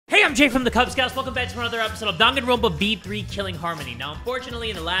I'm Jay from the Kubz. Welcome back to another episode of Danganronpa V3 Killing Harmony. Now, unfortunately,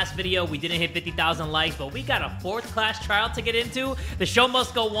 in the last video, we didn't hit 50,000 likes, but we got a 4th class trial to get into. The show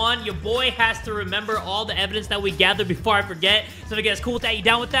must go on. Your boy has to remember all the evidence that we gathered before I forget. So if it gets cool with that, you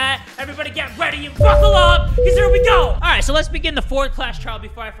down with that? Everybody get ready and buckle up, because here we go! Alright, so let's begin the 4th class trial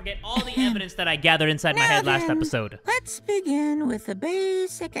before I forget all the evidence that I gathered inside my head last episode. Let's begin with a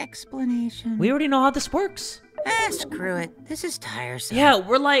basic explanation. We already know how this works. Screw it. This is tiresome. Yeah,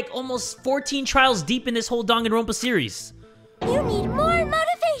 we're like almost 14 trials deep in this whole Danganronpa series. You need more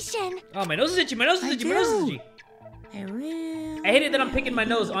motivation. Oh, my nose is itchy, my nose is itchy, my nose is itchy. I hate it that I'm picking my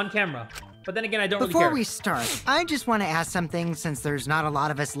nose on camera. But then again, I don't really care. Before we start, I just want to ask something since there's not a lot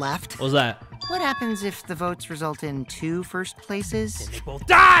of us left. What was that? What happens if the votes result in 2 first places? They both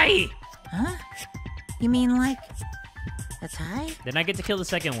die! Huh? You mean like a tie? Then I get to kill the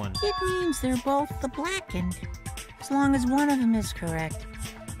second one. It means they're both the blackened. As long as one of them is correct.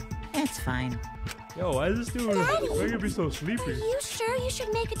 It's fine. Yo, why is this dude making me so sleepy? Are you sure you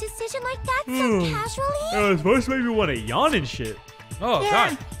should make a decision like that so casually? It's supposed to make me want to yawn and shit. Oh, yeah,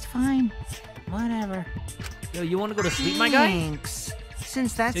 God. It's fine. Whatever. Yo, you want to go to sleep, my guy? Thanks.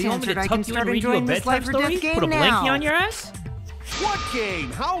 Since that's Yo, you want me answered, to I tuck can you start and read you a enjoying this bedtime life or story? death game Put a now. blankie on your ass? What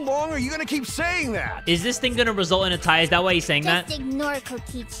game? How long are you gonna keep saying that? Is this thing gonna result in a tie? Is that why he's saying Just that? ignore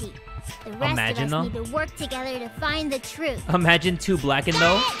Kokichi. The rest Imagine, of us though. need to work together to find the truth. Imagine 2 blackened,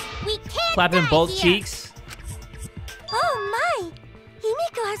 though. We can't Clapping die both here. cheeks. Oh my!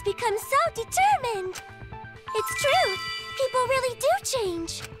 Himiko has become so determined. It's true. People really do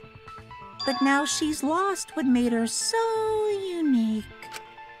change. But now she's lost what made her so unique.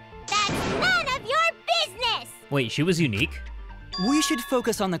 That's none of your business! Wait, she was unique? We should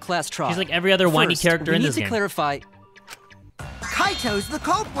focus on the class trial. She's like every other whiny First, character in this we game. need to clarify. Kaito's the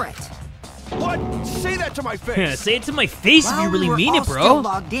culprit. What? Say that to my face. Say it to my face if you really While we mean were it, all bro. still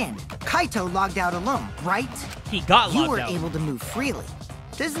logged in, Kaito logged out alone, right? He got You logged were out. able to move freely.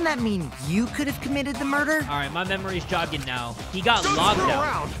 Doesn't that mean you could have committed the murder? Alright, my memory's jogging now. He got Don't logged screw out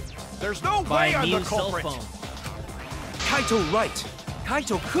around. There's no by way I'm the Mew's cell culprit. phone. Kaito right.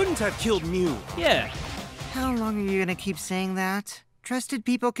 Kaito couldn't have killed Mew. Yeah. How long are you gonna keep saying that? Trusted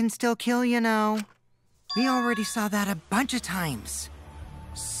people can still kill, you know. We already saw that a bunch of times.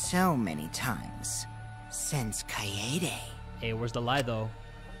 So many times. Since Kaede. Hey, where's the lie, though?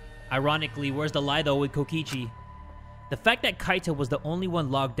 Ironically, where's the lie, though, with Kokichi? The fact that Kaito was the only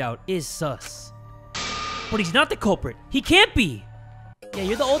one logged out is sus. But he's not the culprit. He can't be! Yeah,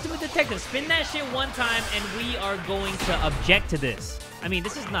 you're the ultimate detective. Spin that shit one time, and we are going to object to this. I mean,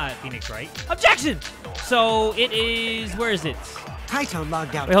 this is not Phoenix, right? Objection! So, it is... Where is it? Kaito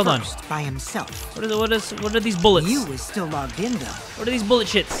logged out Wait, hold on. first by himself. What are these bullets? Mew was still logged in, though. What are these bullet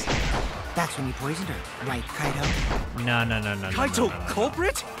shits? That's when you poisoned her, right, Kaito? No. Kaito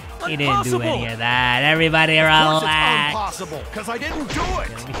culprit? He didn't do any of that. Everybody relax. It's impossible, because I didn't do it.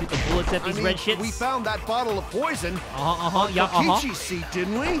 Let me shoot the bullets at these red shits. We found that bottle of poison on Yeah, Kokichi's seat,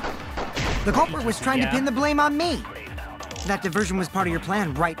 didn't we? The culprit was trying Yeah. to pin the blame on me. That diversion was part of your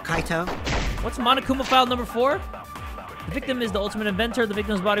plan, right, Kaito? What's Monokuma file number 4? The victim is the ultimate inventor. The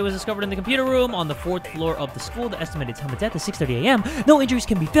victim's body was discovered in the computer room on the 4th floor of the school. The estimated time of death is 6:30 a.m. No injuries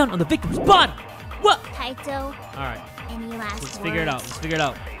can be found on the victim's body. What? Kaito, Alright, any last let's figure it out. Let's figure it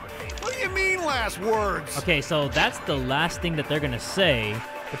out. What do you mean last words? Okay, so that's the last thing that they're gonna say.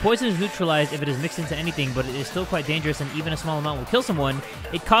 The poison is neutralized if it is mixed into anything, but it is still quite dangerous, and even a small amount will kill someone.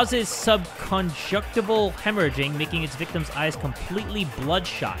 It causes subconjunctival hemorrhaging, making its victim's eyes completely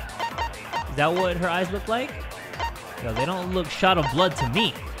bloodshot. Is that what her eyes look like? Yo, they don't look shot of blood to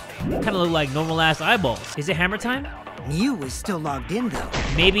me. Kind of look like normal-ass eyeballs. Is it hammer time? Mew was still logged in, though.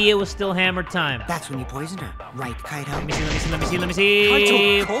 Maybe it was still hammer time. That's when you poisoned her, right, Kaito? Let me see.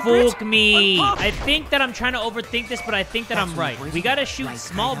 Kaito culprit? Fool me. I think that I'm trying to overthink this, but I think that I'm right. We gotta shoot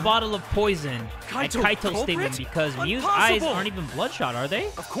small bottle of poison at Kaito Kaito's culprit? statement because Mew's Impossible. eyes aren't even bloodshot, are they?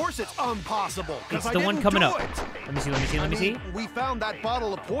 Of course it's impossible, It's because I the one didn't coming do up. it. Let me see. We found that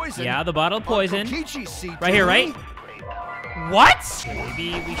bottle of poison. Yeah, the bottle of poison. On Kokichi's seat, Right here, didn't right? we? What?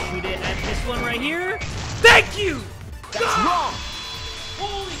 Maybe we shoot it at this one right here? Thank you! That's wrong.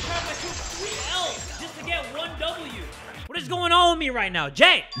 Holy crap, I took 3 L's just to get 1 W. What is going on with me right now?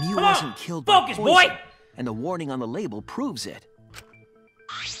 Jay, Mew come wasn't on. killed Focus, by boy! poison, and the warning on the label proves it.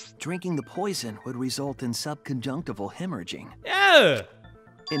 Drinking the poison would result in subconjunctival hemorrhaging. Yeah.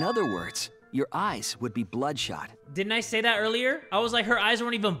 In other words, your eyes would be bloodshot. Didn't I say that earlier? I was like, her eyes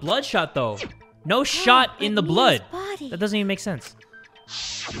weren't even bloodshot, though. No shot in the blood. body. That doesn't even make sense.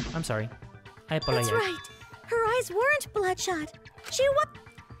 I'm sorry. I apologize. That's right. Her eyes weren't bloodshot. She was...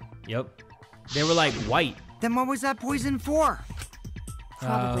 Yep. They were like white. Then what was that poison for?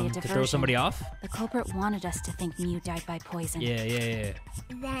 Probably a To diversion. throw somebody off? The culprit wanted us to think Mew died by poison. Yeah.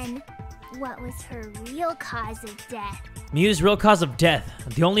 Then, what was her real cause of death? Mew's real cause of death.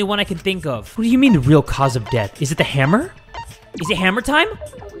 The only one I can think of. What do you mean the real cause of death? Is it the hammer? Is it hammer time?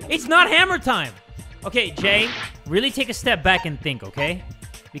 It's not hammer time! Okay, Jay, really take a step back and think, okay?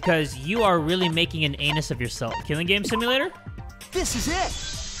 Because you are really making an anus of yourself. Killing Game Simulator? This is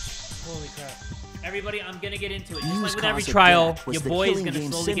it! Holy crap. Everybody, I'm gonna get into it. Just Mew's like with every cause of trial, death was your the boy is Killing gonna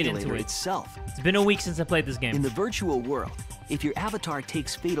Game slowly get into Simulator it. itself. It's been a week since I played this game. In the virtual world, if your avatar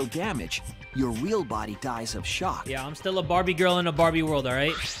takes fatal damage, your real body dies of shock. Yeah, I'm still a Barbie girl in a Barbie world,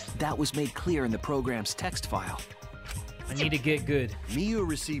 alright? That was made clear in the program's text file. I need to get good. Miu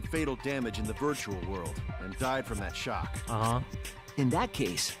received fatal damage in the virtual world and died from that shock. Uh-huh. In that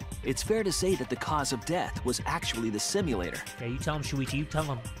case, it's fair to say that the cause of death was actually the simulator. Yeah, you tell him, Shuichi, you tell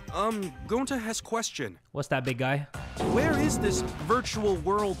him. Gonta has question. What's that, big guy? Where is this virtual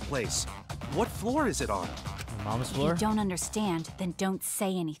world place? What floor is it on? Mama's If floor? you don't understand, then don't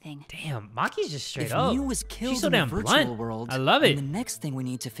say anything. Damn, Maki's just straight If up. Mew was killed She's so in the damn virtual blunt. world, I love then it. the next thing we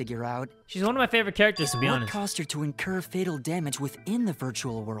need to figure out She's one of my favorite characters, to be what honest. caused her to incur fatal damage within the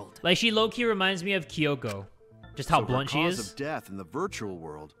virtual world. Like, she low-key reminds me of Kyoko. Just how So blunt her she cause is. of death in the virtual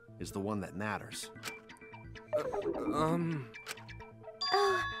world is the one that matters.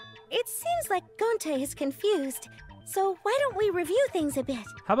 Oh, it seems like Gonta is confused. So why don't we review things a bit?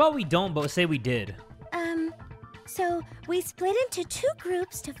 How about we don't, but say we did? So we split into two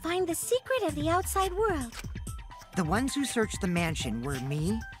groups to find the secret of the outside world. The ones who searched the mansion were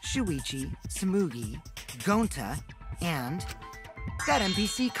me, Shuichi, Samugi, Gonta, and that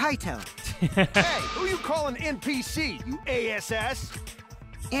NPC Kaito. Hey, who you calling NPC, you ASS?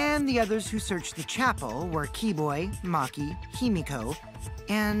 And the others who searched the chapel were Keyboy, Maki, Himiko,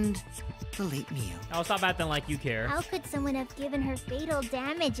 and the late Mew. I'll stop acting like you care. How could someone have given her fatal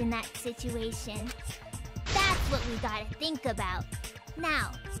damage in that situation? That's what we gotta think about.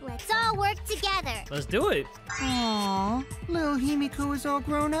 Now, let's all work together. Let's do it. Aww, little Himiko is all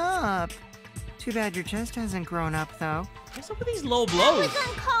grown up. Too bad your chest hasn't grown up, though. What's up with these low That blows? was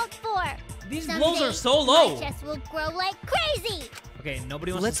uncalled for. These Someday, blows are so low. My chest will grow like crazy. Okay,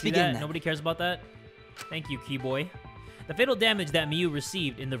 nobody wants Let's to see begin that. then. Nobody cares about that. Thank you, Keyboy. The fatal damage that Mew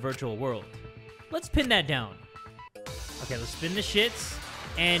received in the virtual world. Let's pin that down. Okay, let's spin the shits.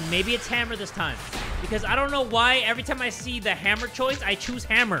 And maybe it's hammer this time. Because I don't know why every time I see the hammer choice, I choose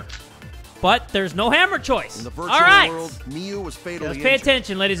hammer. But there's no hammer choice. In the virtual All right. world, Miu was fatally Let's pay injured.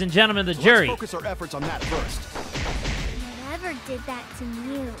 attention, ladies and gentlemen, the So jury. Let's focus our efforts on that first. Whatever did that to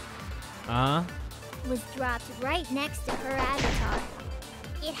Mew was dropped right next to her avatar.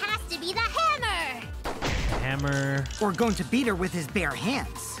 It has to be the hammer! Hammer. Or going to beat her with his bare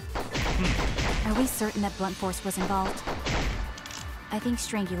hands. Are we certain that blunt force was involved? I think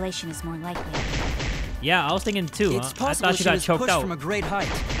strangulation is more likely. Yeah, I was thinking too. It's I possible thought she she got was choked pushed out. from a great height.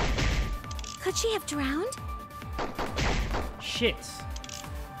 Could she have drowned? Shit.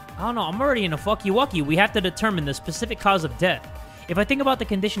 I don't know. I'm already in a fucky-wucky. We have to determine the specific cause of death. If I think about the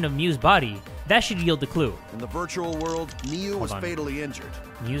condition of Mew's body, that should yield the clue. In the virtual world, Miu was on. fatally injured.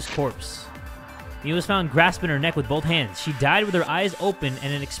 Mew's corpse. Mew was found grasping her neck with both hands. She died with her eyes open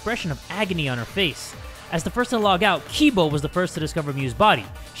and an expression of agony on her face. As the first to log out, Kibo was the first to discover Mew's body.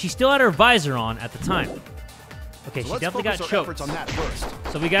 She still had her visor on at the time. Okay, So she let's definitely got focus our efforts choked. on that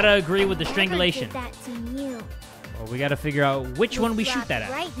first. So we gotta agree with the Whoever strangulation. did that to Mew Or we gotta figure out which was one we shoot dropped that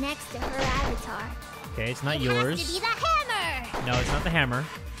at. right next to her avatar. Okay, it's not It yours. has to be the hammer! No, it's not the hammer.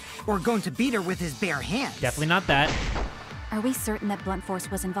 Or going to beat her with his bare hands. Definitely not that. Are we certain that blunt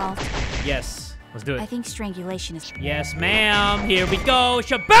force was involved? Yes. Let's do I it. think strangulation is... Yes, ma'am. Here we go.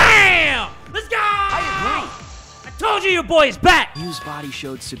 Shabam! Let's go! I told you your boy is back! Mew's body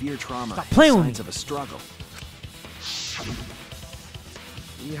showed severe trauma Stop and playing with signs me. of a struggle.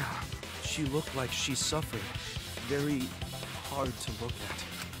 Yeah, she looked like she suffered. Very hard to look at.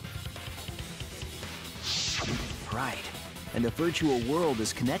 Right. And the virtual world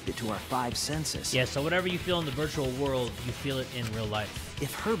is connected to our 5 senses. Yeah, so whatever you feel in the virtual world, you feel it in real life.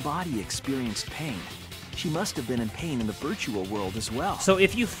 If her body experienced pain, she must have been in pain in the virtual world as well. So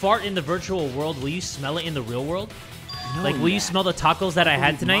if you fart in the virtual world, will you smell it in the real world? No, Like, will you Matt. smell the tacos that I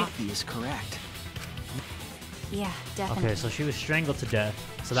had tonight? Maki is correct. Yeah, definitely. Okay, so she was strangled to death.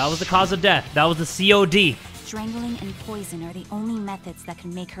 So that was the cause of death. That was the COD. Strangling and poison are the only methods that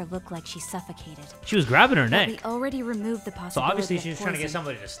can make her look like she's suffocated. She was grabbing her But we neck. already removed the possibility So obviously of she was trying to get poison,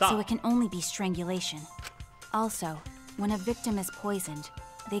 somebody to stop. So it can only be strangulation. Also, when a victim is poisoned,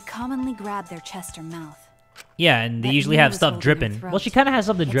 they commonly grab their chest or mouth. Yeah, and they But usually Mew have was stuff holding her dripping. throat. Well, she kind of has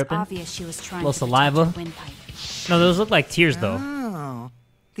something It's dripping. obvious she was trying Little to protect saliva. her windpipe. No, those look like tears, though. Oh,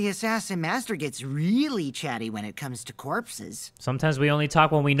 The assassin master gets really chatty when it comes to corpses. Sometimes we only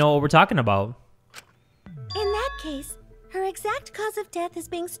talk when we know what we're talking about. In that case, her exact cause of death is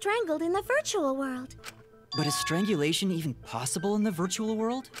being strangled in the virtual world. But is strangulation even possible in the virtual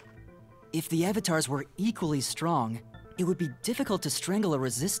world? If the avatars were equally strong, it would be difficult to strangle a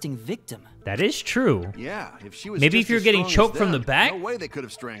resisting victim. That is true. Yeah, if she was maybe just if you're as getting strong as choked from the them, back? No way they could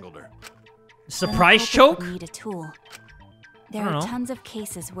have strangled her. Surprise Then the choke? culprit would need a tool. There I don't are know. tons of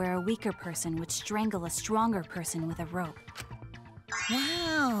cases where a weaker person would strangle a stronger person with a rope.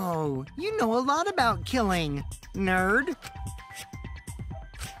 Wow, you know a lot about killing, nerd.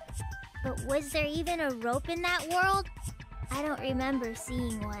 But was there even a rope in that world? I don't remember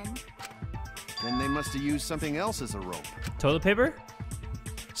seeing one. Then they must have used something else as a rope. Toilet paper?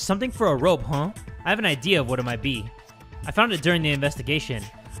 Something for a rope, huh? I have an idea of what it might be. I found it during the investigation.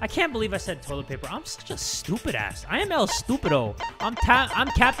 I can't believe I said toilet paper. I'm such a stupid ass. I am El Stupido. I'm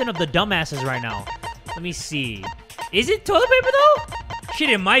captain of the dumbasses right now. Let me see. Is it toilet paper though? Shit,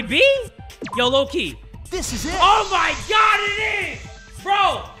 it might be. Yo, low-key. This is it! Oh my god, it is!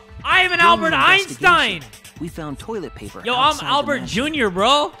 Bro, I am an Albert Einstein. We found toilet paper. Yo, I'm outside the Albert mansion. Jr.,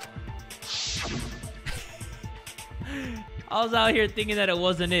 bro. I was out here thinking that it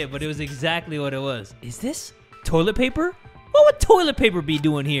wasn't it, but it was exactly what it was. Is this toilet paper? What would toilet paper be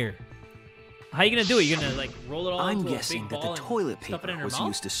doing here? How you gonna do it? You gonna like roll it all I'm into a guessing big that ball the and toilet stuff it in paper her was mouth?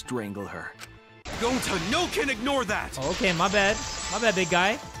 used to strangle her. Gonta, no can ignore that! Oh, okay, my bad, big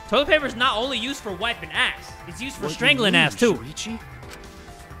guy. Toilet paper is not only used for wiping ass; it's used for What do you strangling mean, ass too. Shuichi?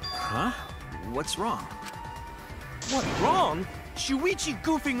 Huh? What's wrong? What wrong? Shuichi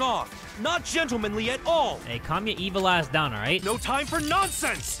goofing off. Not gentlemanly at all. Hey, calm your evil ass down, all right? No time for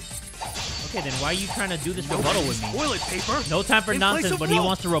nonsense. Okay, then why are you trying to do this rebuttal with me? Toilet paper. No time for in place nonsense, of but he rope.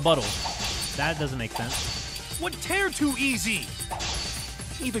 wants to rebuttal. That doesn't make sense. Would tear too easy.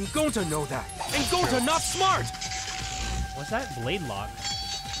 Even Gonta know that. And Gonta not smart. What's that blade lock?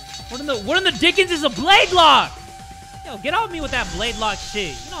 What in the dickens is a blade lock? Yo, get off me with that blade lock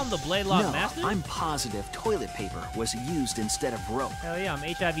shit. You know I'm the blade lock No, master. I'm positive toilet paper was used instead of rope. Hell yeah, I'm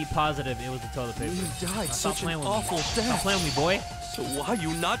HIV positive. It was the toilet paper. You died Stop such an playing with me. awful Stop death. playing with me, boy. So why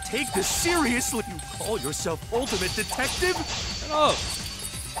you not take this seriously? You call yourself ultimate detective? Shut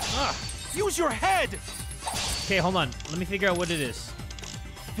up. Use your head. Okay, hold on. Let me figure out what it is.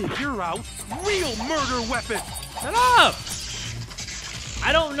 Figure out real murder weapon. Shut up!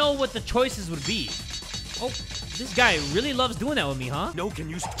 I don't know what the choices would be. Oh, this guy really loves doing that with me, huh? No can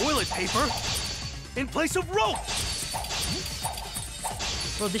use toilet paper in place of rope.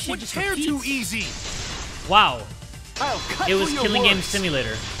 Bro, this shit Would just tear repeats. too easy. Wow. I'll cut It was through your Killing Game words.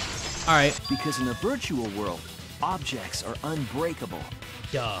 Simulator. Alright. Because in the virtual world, objects are unbreakable.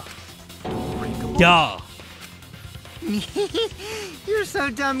 Duh. Breakable? Duh. You're so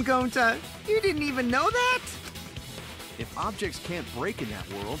dumb, Gonta. You didn't even know that? If objects can't break in that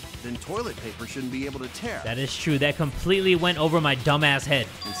world, then toilet paper shouldn't be able to tear. That is true. That completely went over my dumbass head.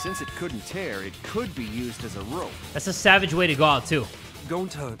 And since it couldn't tear, it could be used as a rope. That's a savage way to go out, too.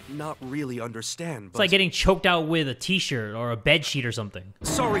 Gonta not really understand, It's like getting choked out with a t-shirt or a bed sheet or something.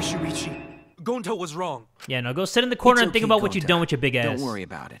 Sorry, Shuichi. Gonta was wrong. Yeah, no, go sit in the corner It's and think okay, about what you've Gonta. done with your big ass. Don't worry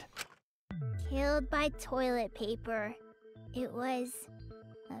about it. Killed by toilet paper. It was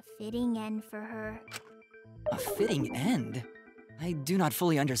a fitting end for her. A fitting end? I do not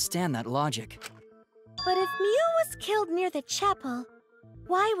fully understand that logic. But if Mew was killed near the chapel,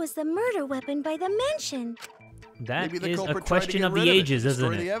 why was the murder weapon by the mansion? That Maybe the is a culprit tried to question get of rid the it, ages, isn't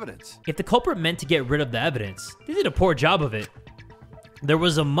destroy it? the evidence. If the culprit meant to get rid of the evidence, they did a poor job of it. There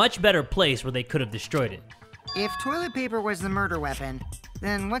was a much better place where they could have destroyed it. If toilet paper was the murder weapon,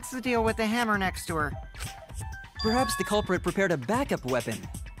 then what's the deal with the hammer next to her? Perhaps the culprit prepared a backup weapon,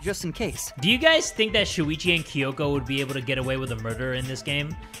 just in case. Do you guys think that Shuichi and Kyoko would be able to get away with a murder in this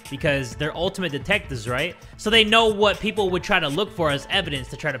game? Because they're ultimate detectives, right? So they know what people would try to look for as evidence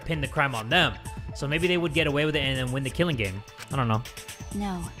to try to pin the crime on them. So maybe they would get away with it and then win the killing game. I don't know.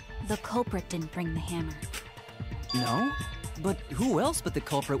 No, the culprit didn't bring the hammer. No? But who else but the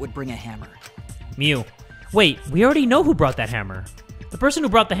culprit would bring a hammer? Mew. Wait, we already know who brought that hammer. The person who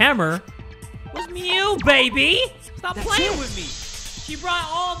brought the hammer was Mew, baby! Stop playing with me! She brought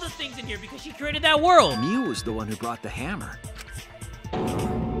all the things in here because she created that world! Mew was the one who brought the hammer.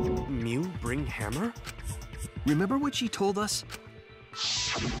 Mew bring hammer? Remember what she told us?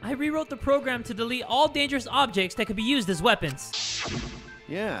 I rewrote the program to delete all dangerous objects that could be used as weapons.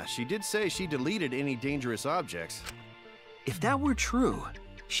 Yeah, she did say she deleted any dangerous objects. If that were true,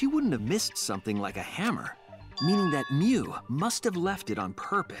 she wouldn't have missed something like a hammer, meaning that Mew must have left it on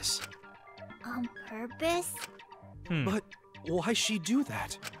purpose. On purpose? But Why'd she do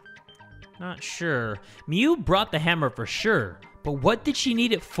that? Not sure. Mew brought the hammer for sure, but what did she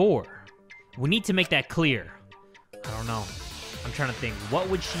need it for? We need to make that clear. I don't know. I'm trying to think. What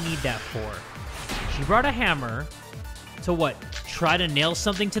would she need that for? She brought a hammer to what? Try to nail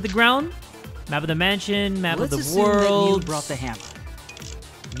something to the ground? Map of the mansion, map of the world. That Mew brought the hammer.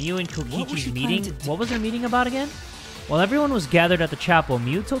 Mew and Kokichi's meeting? What was their meeting about again? While everyone was gathered at the chapel,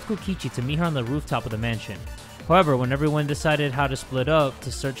 Mew told Kokichi to meet her on the rooftop of the mansion. However, when everyone decided how to split up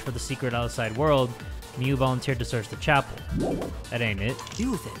to search for the secret outside world, Mew volunteered to search the chapel. That ain't it.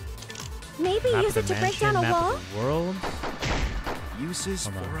 Do with it. Maybe Map use of it the to break mansion, down a map wall? of the world. Uses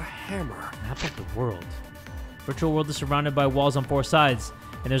for a hammer. Map of the world. Virtual world is surrounded by walls on 4 sides,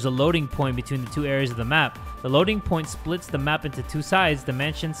 and there's a loading point between the 2 areas of the map. The loading point splits the map into 2 sides, the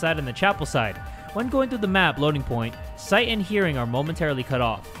mansion side and the chapel side. When going through the map loading point, sight and hearing are momentarily cut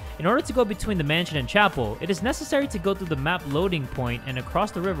off. In order to go between the mansion and chapel, it is necessary to go through the map loading point and across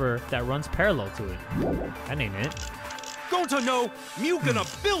the river that runs parallel to it. That ain't it. Don't I know? Mew gonna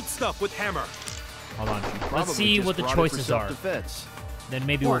build stuff with hammer. Hold on. Let's see what the choices are. Then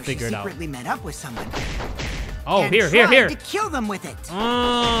maybe we'll figure it out. Or she secretly met up with someone. Oh, and here. tried to kill them with it.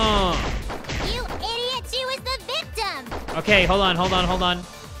 Oh. You idiot! She was the victim! Okay, hold on.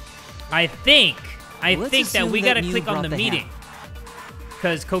 I think that we gotta click on the meeting.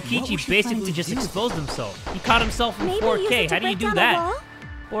 Because Kokichi basically just exposed himself. He caught himself in 4K. How do you do that?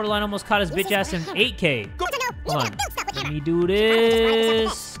 Borderline almost caught his bitch ass in 8K. Hold on. Let me do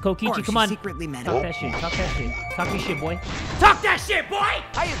this. Kokichi, come on. Secretly met Talk up. that shit. Talk your shit, boy. Talk that shit, boy!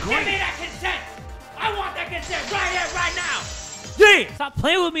 I agree. Give me that consent! I want that consent right here, right now! Yeah! Stop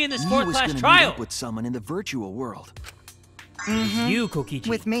playing with me in this 4th class Meet trial! up with someone in the virtual world. You, Kokichi.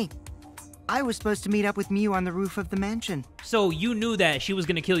 With me. I was supposed to meet up with Mew on the roof of the mansion. So you knew that she was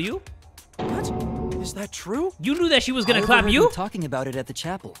gonna kill you? What? Is that true? You knew that she was gonna I clap overheard you? them talking about it at the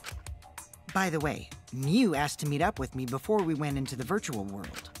chapel. By the way, Mew asked to meet up with me before we went into the virtual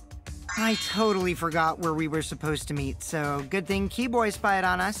world. I totally forgot where we were supposed to meet, so good thing Keyboy spied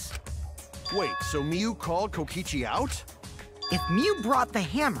on us. Wait, so Mew called Kokichi out? If Mew brought the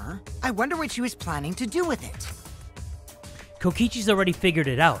hammer, I wonder what she was planning to do with it. Kokichi's already figured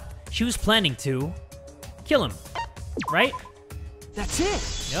it out. She was planning to kill him, right? That's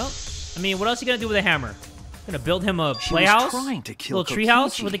it. Yep. I mean, what else are you gonna do with a hammer? Gonna build him a She was playhouse? trying to kill Little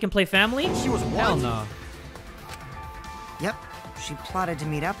treehouse Kokichi. where they can play family? She was Hell what? no. Yep. She plotted to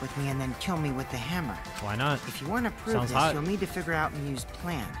meet up with me and then kill me with the hammer. Why not? If you want to prove Sounds this, hot. you'll need to figure out Mew's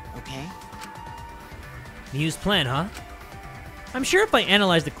plan, okay? Mew's plan, huh? I'm sure if I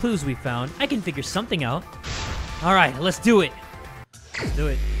analyze the clues we found, I can figure something out. All right, let's do it. Let's do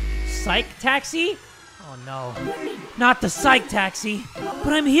it. Psych taxi? Oh no. Not the psych taxi.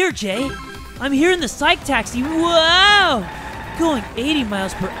 But I'm here, Jay. I'm here in the psych taxi. Wow! Going 80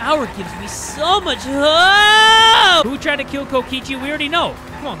 miles per hour gives me so much hope! Who tried to kill Kokichi? We already know.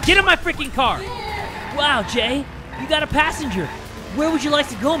 Come on, get in my freaking car. Wow, Jay. You got a passenger. Where would you like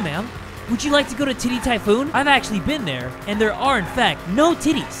to go, ma'am? Would you like to go to Titty Typhoon? I've actually been there, and there are, in fact, no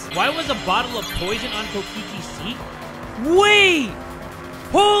titties. Why was a bottle of poison on Kokichi's seat? Wait!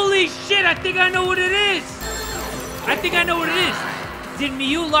 Holy shit, I think I know what it is! Did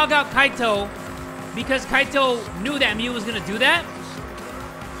Mew log out Kaito because Kaito knew that Mew was gonna do that?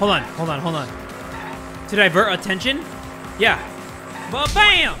 Hold on. To divert attention? Yeah. But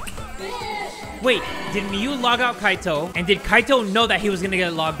bam! Wait, did Mew log out Kaito? And did Kaito know that he was gonna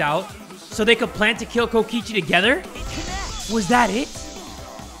get logged out? So they could plan to kill Kokichi together? Was that it?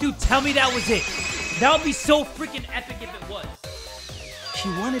 Dude, tell me that was it. That would be so freaking epic if it was. She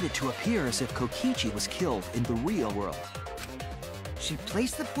wanted it to appear as if Kokichi was killed in the real world. She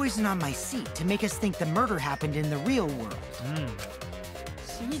placed the poison on my seat to make us think the murder happened in the real world.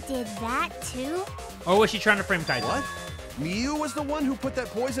 She did that too? Or was she trying to frame Kaito? What? Mew was the one who put that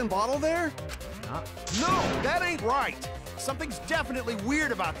poison bottle there? No, that ain't right. Something's definitely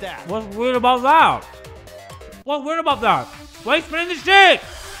weird about that. What's weird about that? What's weird about that? Why are you spinning the shit?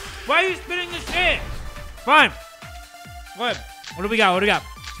 Why are you spinning the shit? Fine. What do we got?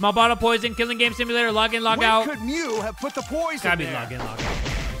 Small bottle poison, killing game simulator, log in, log out. When could Mew have put the poison Gotta be there? log in, log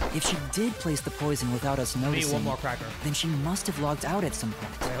out. If she did place the poison without us Need noticing, one more cracker. then she must have logged out at some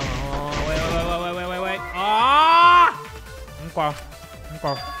point. Wait, hold on. Wait. Ah! Okay.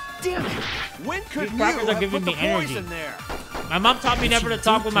 Damn it! When could These Mew crackers are have giving put the me energy. poison there? My mom taught me If never she to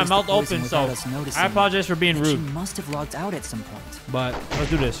talk did with my place the mouth poison open, so without us noticing, I apologize for being then rude. She must have logged out at some point. But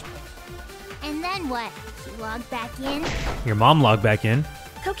let's do this. And then what? She logged back in? Your mom logged back in.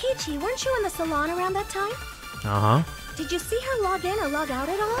 Kokichi, weren't you in the salon around that time? Uh-huh. Did you see her log in or log out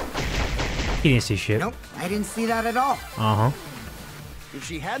at all? He didn't see shit. Nope, I didn't see that at all. Uh-huh. If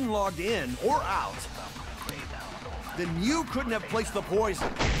she hadn't logged in or out, then Mew couldn't have placed the poison.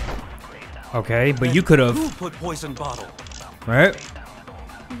 Okay, but you could have. Who put poison bottle? Right?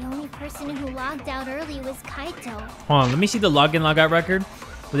 The only person who logged out early was Kaito. Hold on, let me see the login logout record.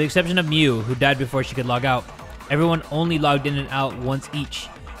 With the exception of Mew, who died before she could log out, everyone only logged in and out once each.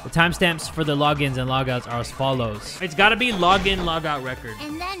 The timestamps for the logins and logouts are as follows. It's gotta be login logout record.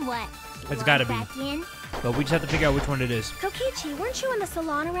 And then what? It's gotta be. Back in? But we just have to figure out which one it is. Kokichi, weren't you in the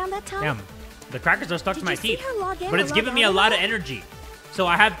salon around that time? Damn, the crackers are stuck to my Did you see teeth. her log in But or it's log giving me out a lot at of all? energy. So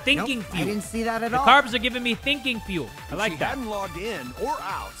I have thinking Nope, fuel. I didn't see that at The all. carbs are giving me thinking fuel. I If like she that. hadn't logged in or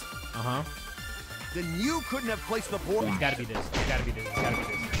out, Uh-huh. then Mew couldn't have placed the poison. It's gotta be this. It's gotta be this. It's gotta be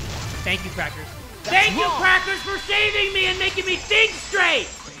this. Thank you, crackers. Thank you, crackers, for saving me and making me think straight.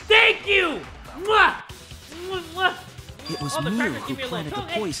 Thank you. Mwah! Mwah, mwah. It was Oh, the Mew crackers who give me a little planted the tongue.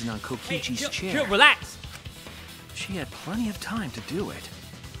 Hey, poison on Kokichi's chill, chair. chill, relax. She had plenty of time to do it.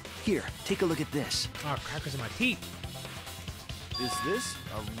 Here, take a look at this. Oh, crackers in my teeth. Is this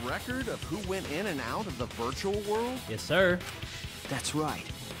a record of who went in and out of the virtual world? Yes, sir. That's right.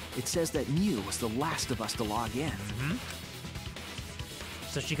 It says that Mew was the last of us to log in.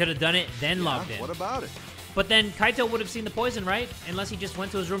 So she could have done it, then logged in. What about it? But then Kaito would have seen the poison, right? Unless he just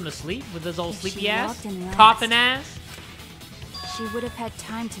went to his room to sleep with his old If she sleepy ass, logged in last. coughing ass. She would have had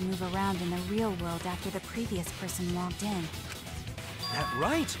time to move around in the real world after the previous person logged in. That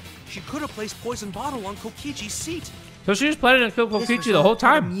right. She could have placed poison bottle on Kokichi's seat. So she just planning to kill This Kokichi was the whole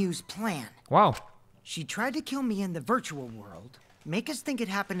part of time. Mew's plan. Wow. She tried to kill me in the virtual world, make us think it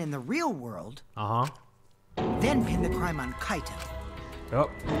happened in the real world, Uh-huh. then pin the crime on Kaito. Yep.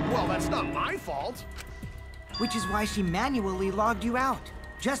 Well, that's not my fault. Which is why she manually logged you out,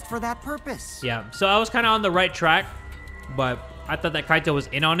 just for that purpose. Yeah, so I was kind of on the right track, but I thought that Kaito was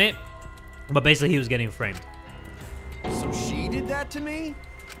in on it, but basically he was getting framed. So she did that to me?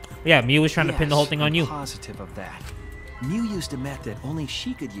 Yeah, Mew was trying to pin the whole Yes, thing on I'm you. positive of that. Mew used a method only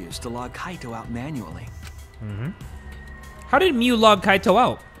she could use to log Kaito out manually. How did Mew log Kaito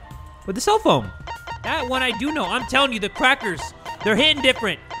out? With the cell phone. That one I do know. I'm telling you, the crackers, they're hitting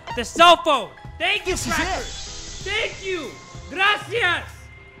different. The cell phone. Thank you, crackers. Thank you. Gracias. It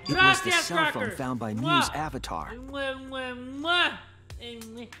was the Gracias, cell phone crackers. found by Mwah. Mew's avatar. Mwah, mwah,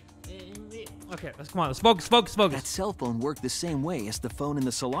 mwah. Okay, let's come on. Let's focus, focus, That focus. cell phone worked the same way as the phone in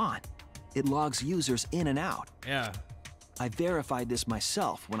the salon. It logs users in and out. Yeah. I verified this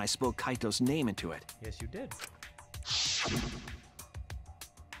myself when I spoke Kaito's name into it. Yes, you did.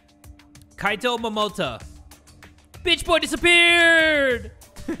 Kaito Momota. Bitch boy disappeared!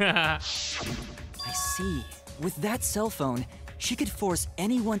 I see. With that cell phone, she could force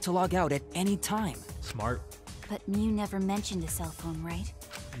anyone to log out at any time. Smart. But Mew never mentioned a cell phone, right?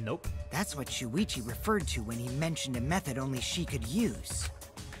 Nope. That's what Shuichi referred to when he mentioned a method only she could use.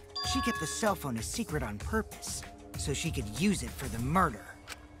 She kept the cell phone a secret on purpose, so she could use it for the murder.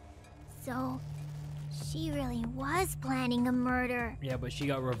 So, she really was planning a murder. Yeah, but she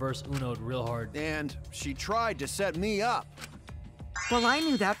got reverse Uno'd real hard. And she tried to set me up. Well, I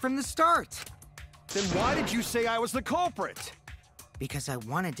knew that from the start. Then why did you say I was the culprit? Because I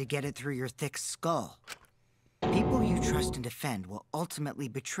wanted to get it through your thick skull. People you trust and defend will ultimately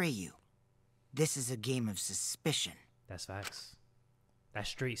betray you. This is a game of suspicion. That's facts. That's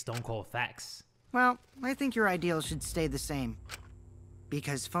straight stone cold facts. Well, I think your ideals should stay the same.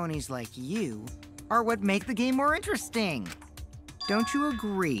 Because phonies like you are what make the game more interesting. Don't you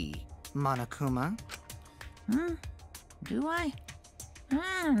agree, Monokuma? Do I?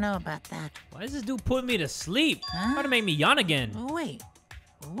 I don't know about that. Why is this dude putting me to sleep? Huh? Trying to make me yawn again. Oh, wait.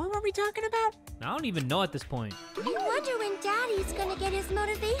 What were we talking about? I don't even know at this point. I wonder when Daddy's gonna get his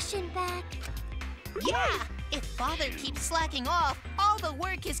motivation back. Yeah! If Father keeps slacking off, all the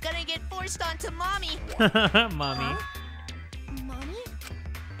work is gonna get forced onto Mommy. Mommy. Mommy?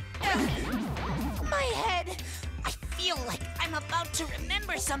 My head! I feel like I'm about to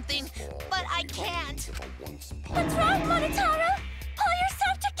remember something, but I can't. What's wrong, Monotaro? Pull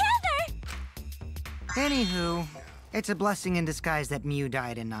yourself together! Anywho, it's a blessing in disguise that Mew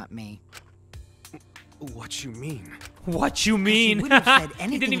died and not me. What you mean? What you mean? She wouldn't have said He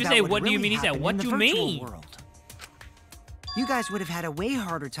anything didn't even about say, what do you really mean? He said, happened what in do the you virtual mean? world. You guys would have had a way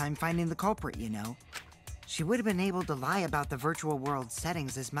harder time finding the culprit, you know. She would have been able to lie about the virtual world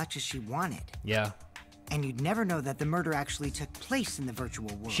settings as much as she wanted. Yeah. And you'd never know that the murder actually took place in the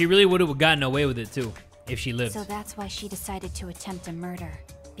virtual world. She really would have gotten away with it too, if she lived. So that's why she decided to attempt a murder.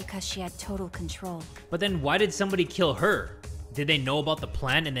 Because she had total control. But then why did somebody kill her? Did they know about the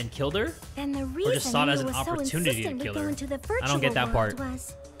plan and then killed her? And the Or reason just saw it as Mew an was so opportunity to insistent kill we go her? into the I don't get virtual that part. world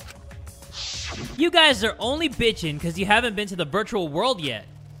was You guys are only bitching because you haven't been to the virtual world yet.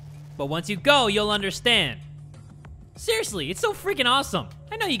 But once you go, you'll understand. Seriously, it's so freaking awesome.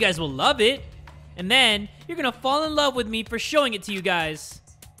 I know you guys will love it. And then, you're gonna fall in love with me for showing it to you guys.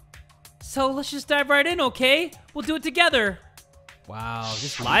 So let's just dive right in, okay? We'll do it together. Wow,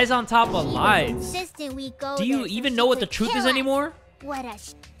 just lies on top of lies. Do you even know what the truth is anymore? What a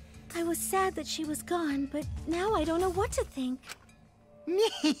I was sad that she was gone, but now I don't know what to think.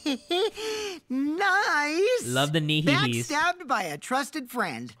 Nice! Love the knee-hees. Backstabbed by a trusted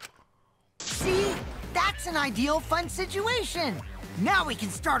friend. See? That's an ideal fun situation. Now we can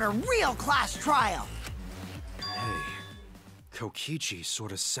start a real class trial. Hey, Kokichi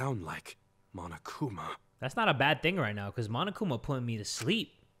sort of sound like Monokuma. That's not a bad thing right now, because Monokuma putting me to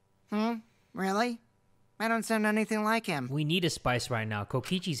sleep. Really? I don't sound anything like him. We need a spice right now.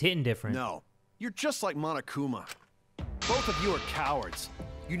 Kokichi's hitting different. No, you're just like Monokuma. Both of you are cowards.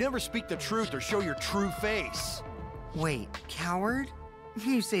 You never speak the truth or show your true face. Wait, coward?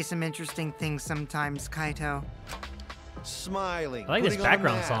 You say some interesting things sometimes, Kaito. Smiling, I like this putting on a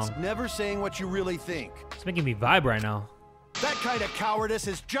background mask, song. never saying what you really think. It's making me vibe right now. That kind of cowardice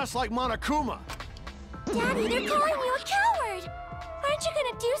is just like Monokuma. Daddy, they're calling you a coward! Aren't you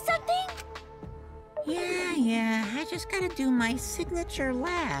gonna do something? Yeah, I just gotta do my signature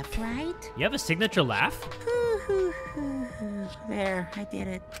laugh, right? You have a signature laugh? There, I did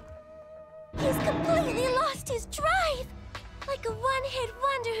it. He's completely lost his drive! Like a one-hit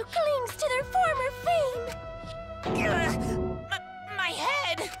wonder who clings to their former fame. My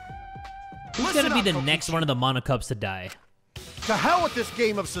head! Who's gonna be the next one of the Monokubs to die? To hell with this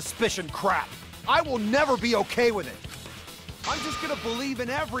game of suspicion crap. I will never be okay with it. I'm just gonna believe in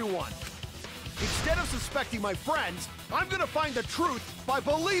everyone. Instead of suspecting my friends, I'm gonna find the truth by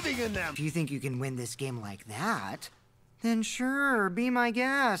believing in them. If you think you can win this game like that, then sure, be my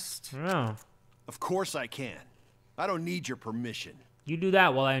guest. Oh. Of course I can. I don't need your permission. You do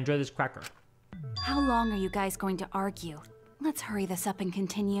that while I enjoy this cracker. How long are you guys going to argue? Let's hurry this up and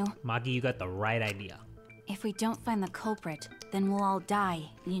continue. Maki, you got the right idea. If we don't find the culprit, then we'll all die.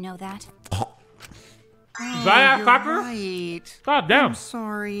 You know that? You're right. God damn. I'm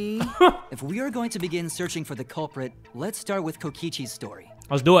sorry. If we are going to begin searching for the culprit, let's start with Kokichi's story.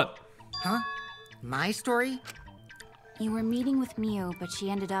 Let's do it. Huh? My story? You were meeting with Miu, but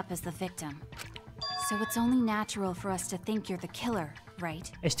she ended up as the victim. So it's only natural for us to think you're the killer, right?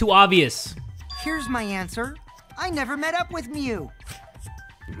 It's too obvious. Here's my answer. I never met up with Miu.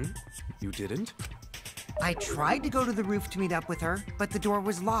 You didn't? I tried to go to the roof to meet up with her, but the door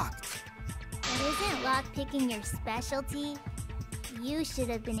was locked. But isn't lockpicking your specialty? You should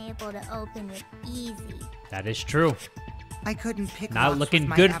have been able to open it easy. That is true. I couldn't pick Not locks looking with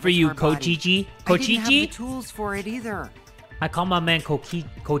my good for you, avatar body. Kochichi. I didn't have the Kochichi? tools for it either. I call my man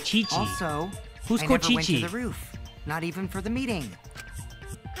Kochichi. Also, Who's I never went to Kochichi? the roof. Not even for the meeting.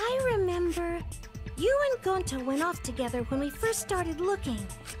 I remember you and Gonta went off together when we first started looking.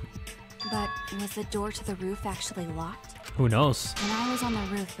 But was the door to the roof actually locked? Who knows? When I was on the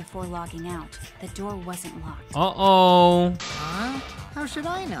roof before logging out, the door wasn't locked. Uh-oh. Huh? How should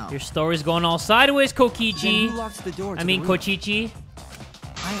I know? Your story's going all sideways, Kokichi. Then who locked the door to I mean, the roof? Kochichi.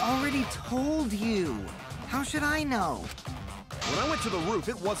 I already told you. How should I know? When I went to the roof,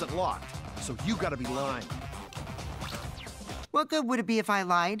 it wasn't locked. So you gotta be lying. What good would it be if I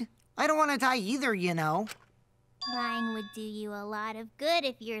lied? I don't want to die either, you know. Lying would do you a lot of good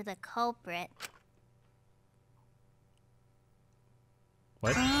if you're the culprit.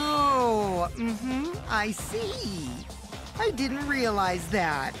 What? Oh, I see. I didn't realize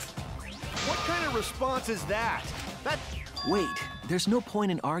that. What kind of response is that? Wait, there's no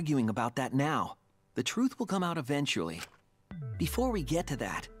point in arguing about that now. The truth will come out eventually. Before we get to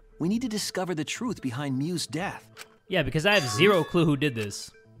that, we need to discover the truth behind Miu's death. Yeah, because I have zero clue who did this.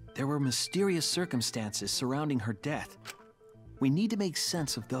 There were mysterious circumstances surrounding her death. We need to make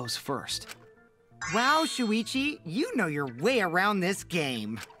sense of those first. Wow, Shuichi, you know your way around this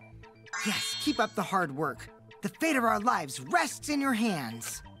game. Yes, keep up the hard work. The fate of our lives rests in your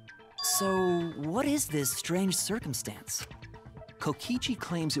hands. So, what is this strange circumstance? Kokichi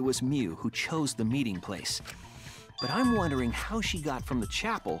claims it was Miu who chose the meeting place. But I'm wondering how she got from the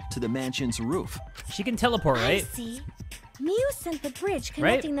chapel to the mansion's roof. She can teleport, I right? see. Miu sent the bridge Right?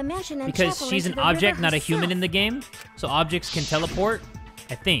 connecting the mansion and Because chapel she's into an the object, river not a herself. human in the game. So objects can teleport,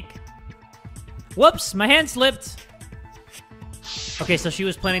 I think. Whoops, my hand slipped. Okay, so she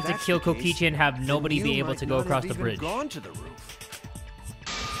was planning to That's kill the case, Kokichi and have nobody then be you able might to go not across have the even bridge. Gone to the roof.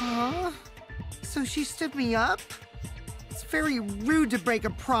 Huh? So she stood me up? It's very rude to break a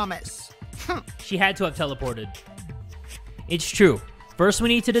promise. She had to have teleported. It's true. First, we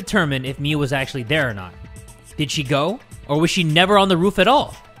need to determine if Mew was actually there or not. Did she go? Or was she never on the roof at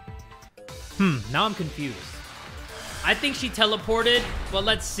all? Now I'm confused. I think she teleported, but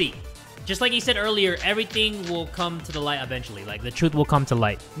let's see. Just like he said earlier, everything will come to the light eventually. Like, the truth will come to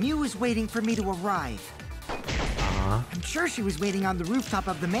light. Mew was waiting for me to arrive. I'm sure she was waiting on the rooftop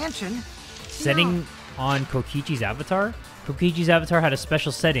of the mansion. Setting on Kokichi's avatar? Kokichi's avatar had a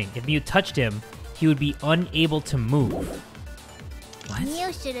special setting. If Mew touched him, he would be unable to move. What?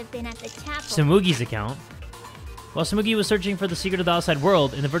 Mew should have been at the chapel. Tsumugi's account. While Tsumugi was searching for the secret of the outside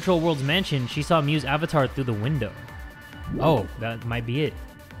world, in the virtual world's mansion, she saw Mew's avatar through the window. Oh, that might be it.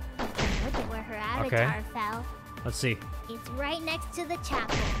 Look at where her avatar fell. Let's see. It's right next to the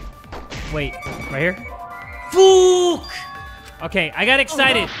chapel. Wait, right here? Fook! Okay, I got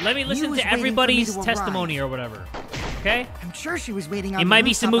excited. Let me listen to everybody's testimony or whatever. Okay? I'm sure she was waiting on it might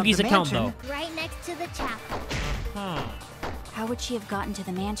be Tsumugi's account, though. Right next to the chapel. Huh. How would she have gotten to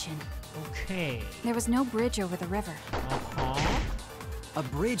the mansion? Okay. There was no bridge over the river. A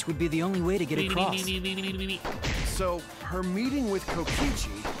bridge would be the only way to get across. So, her meeting with Kokichi...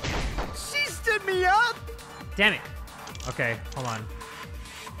 She stood me up! Damn it. Okay, hold on.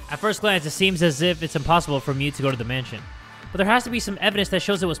 At first glance, it seems as if it's impossible for Mew to go to the mansion. But there has to be some evidence that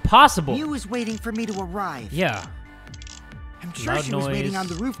shows it was possible. Mew was waiting for me to arrive. Yeah. I'm sure she was waiting on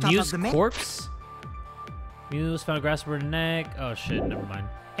the rooftop Mew's of the mansion. corpse? Mew was found a grasp around her neck. Oh shit, never mind.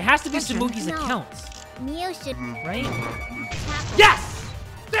 It has to be Tsumugi's account. Mew should... Right? Yes!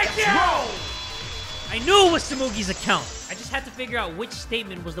 Thank you! I knew it was Tsumugi's account. I just had to figure out which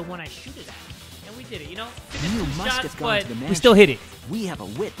statement was the one I shoot it at. And we did it, you know? Mew must have gone to the mansion. We still hit it. We have a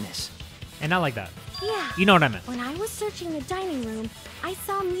witness. And not like that. Yeah. You know what I meant. When I was searching the dining room, I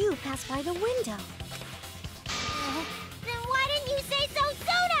saw Mew pass by the window. Then why didn't you say so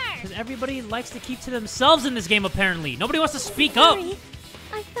sooner? Because everybody likes to keep to themselves in this game, apparently. Nobody wants to speak up.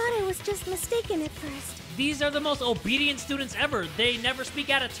 I thought I was just mistaken at first. These are the most obedient students ever. They never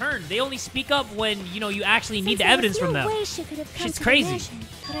speak out of turn. They only speak up when, you know, you actually need the evidence from them. She could have come Shit's to crazy. The mansion,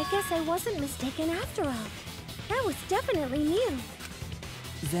 but I guess I wasn't mistaken after all. That was definitely Mew.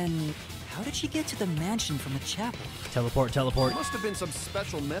 Then, how did she get to the mansion from the chapel? Teleport, teleport. There must have been some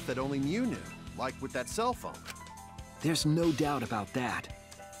special method only Mew knew, like with that cell phone. There's no doubt about that.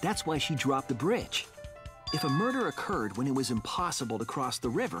 That's why she dropped the bridge. If a murder occurred when it was impossible to cross the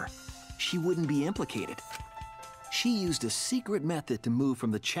river, she wouldn't be implicated. She used a secret method to move from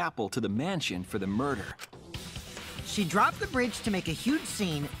the chapel to the mansion for the murder. She dropped the bridge to make a huge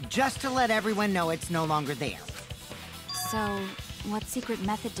scene just to let everyone know it's no longer there. So, what secret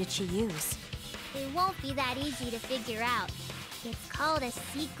method did she use? It won't be that easy to figure out. It's called a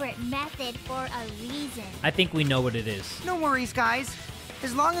secret method for a reason. I think we know what it is. No worries, guys.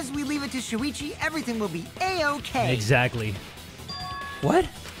 As long as we leave it to Shuichi, everything will be A-okay. Exactly. What?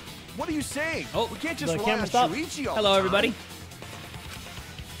 What are you saying? Oh, we can't just the rely camera on stopped. Shuichi all Hello, the time. everybody.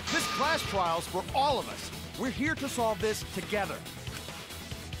 This class trial's for all of us. We're here to solve this together.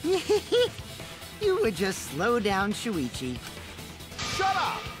 You would just slow down Shuichi. Shut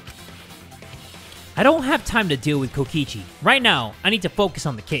up! I don't have time to deal with Kokichi. Right now, I need to focus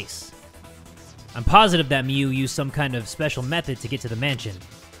on the case. I'm positive that Mew used some kind of special method to get to the mansion.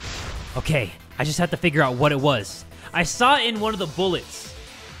 Okay, I just have to figure out what it was. I saw it in one of the bullets.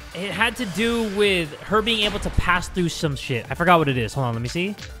 It had to do with her being able to pass through some shit. I forgot what it is. Hold on, let me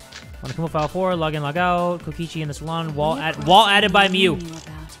see. Wanna come up file 4, log in, log out. Kokichi in the salon, wall added by Mew.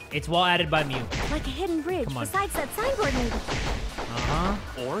 It's wall added by Mew. Like a hidden bridge Come on. besides that signboard maybe. Uh-huh.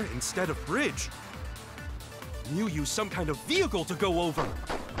 Or instead of bridge, Mew used some kind of vehicle to go over.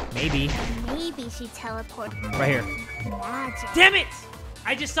 Maybe. Maybe she teleported. Right here. Magic. Damn it!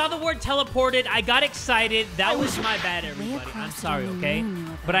 I just saw the word teleported. I got excited. That was my bad, everybody. I'm sorry, okay?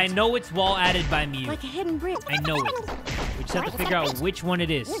 But I know it's wall added by Mew. Like a hidden bridge. I know it. We just have to figure out which one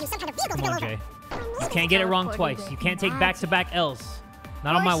it is. Come on, Jay. You can't get it wrong twice. You can't take back-to-back L's.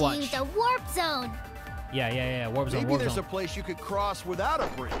 Not on my Or she watch. used a warp zone. Yeah. Warp zone, Maybe warp there's zone. a place you could cross without a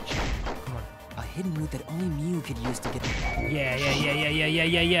bridge. Come on. A hidden route that only Mew could use to get... Yeah.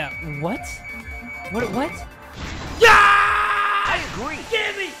 What? What? Yeah! I agree.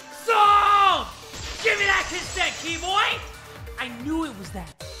 Give me some! Give me that consent, key-boy! I knew it was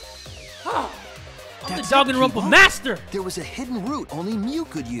that. Oh, I'm the Danganronpa master! There was a hidden route only Mew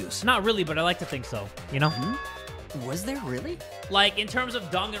could use. Not really, but I like to think so, you know? Was there really? Like, in terms of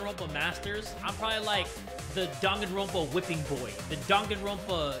Danganronpa masters, I'm probably like the Danganronpa whipping boy. The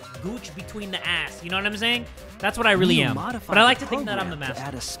Danganronpa gooch between the ass. You know what I'm saying? That's what I really Mew am. modified But I like the to think that I'm the program to master.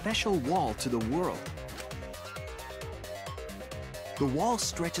 add a special wall to the world. The wall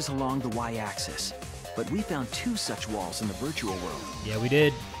stretches along the y-axis. but we found 2 such walls in the virtual world. Yeah, we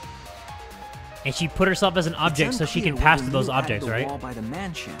did. And she put herself as an object so she can pass through those objects, right? The wall by the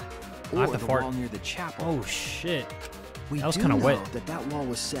mansion, Not or the the fart. wall near the chapel. Oh shit. That was kinda wet. That wall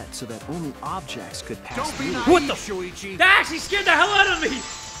was set so that only objects could pass Don't be through. naive, What the- Shuichi. That actually scared the hell out of me!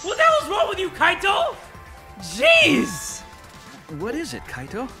 What the hell's wrong with you, Kaito? Jeez! What is it,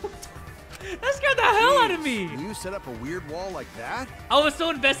 Kaito? That scared the hell out of me! You set up a weird wall like that? I was so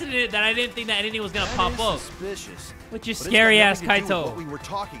invested in it that I didn't think that anything was gonna pop up. Suspicious. With your But it's got scary ass nothing to do with Kaito. what we were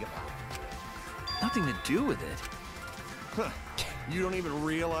talking about. Nothing to do with it. Huh. You don't even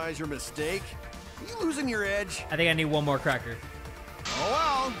realize your mistake? Are you losing your edge? I think I need one more cracker. Oh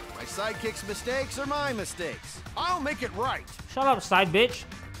well, my sidekick's mistakes are my mistakes. I'll make it right. Shut up, side bitch.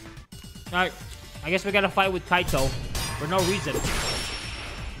 Alright, I guess we gotta fight with Kaito for no reason.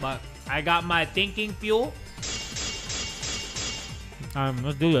 But I got my thinking fuel.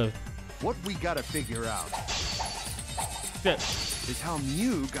 Let's do this. What we gotta figure out Shit. is how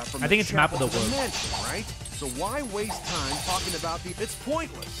Mew got from I the think it's map of chapel the to world. mansion, right? So why waste time talking about the... It's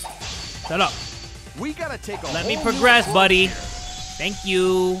pointless. Shut up. We gotta take a Let me whole new progress, approach buddy. here. Thank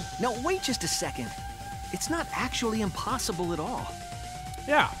you. No, wait just a second. It's not actually impossible at all.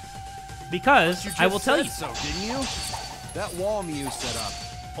 Yeah. Because You I will just tell said you. so, didn't you? That wall Mew set up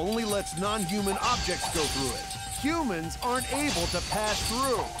only lets non-human objects go through it. Humans aren't able to pass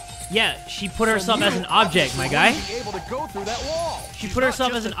through. Yeah, she put herself So as Mew an object, my obviously guy. wouldn't be able to go through that wall. She She's put not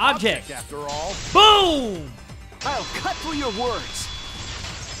herself just as an object. After all. Boom! I'll cut through your words.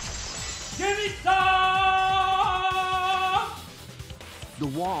 Give me some! The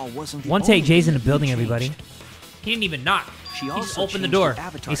wall wasn't the One take, only Jay's in thing the building, you changed. everybody. He didn't even knock. She He also just opened the changed door. her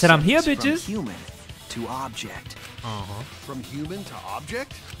avatar He said, I'm here, settings bitches. From human to object. Uh-huh. From human to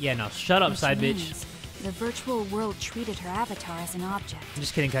object? Yeah, no, shut up, Which side bitch. means the virtual world treated her avatar as an object. I'm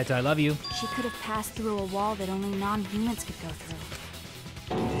just kidding, Kaito. I love you. She could have passed through a wall that only non-humans could go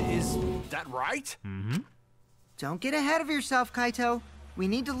through. Is that right? Mm-hmm. Don't get ahead of yourself, Kaito. We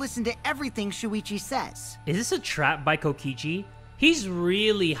need to listen to everything Shuichi says. Is this a trap by Kokichi? He's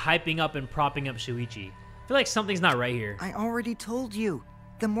really hyping up and propping up Shuichi. I feel like something's not right here. I already told you.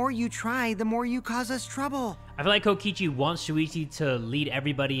 The more you try, the more you cause us trouble. I feel like Kokichi wants Shuichi to lead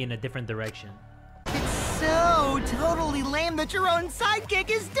everybody in a different direction. It's so totally lame that your own sidekick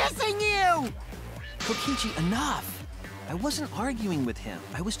is dissing you! Kokichi, enough. I wasn't arguing with him.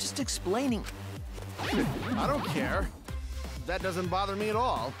 I was just explaining. I don't care. That doesn't bother me at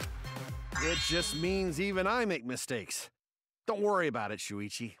all. It just means even I make mistakes. Don't worry about it,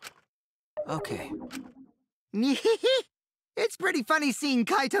 Shuichi. Okay. It's pretty funny seeing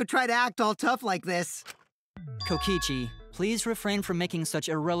Kaito try to act all tough like this. Kokichi, please refrain from making such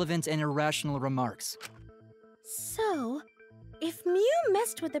irrelevant and irrational remarks. So, if Mew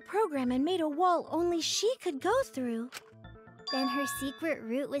messed with the program and made a wall only she could go through, Then her secret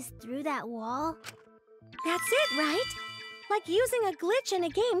route was through that wall? that's it, right? Like using a glitch in a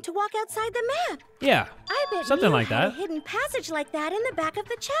game to walk outside the map. Yeah, I bet something Mew like had a that. hidden passage like that in the back of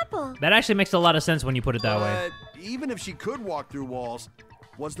the chapel. That actually makes a lot of sense when you put it that way. Even if she could walk through walls,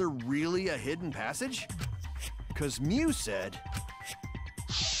 was there really a hidden passage? Because Mew said...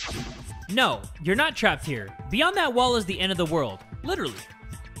 No, you're not trapped here. Beyond that wall is the end of the world. Literally.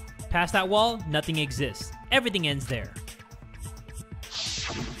 Past that wall, nothing exists. Everything ends there.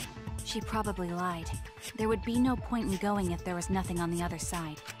 She probably lied. There would be no point in going if there was nothing on the other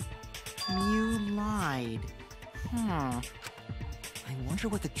side. Mew lied. I wonder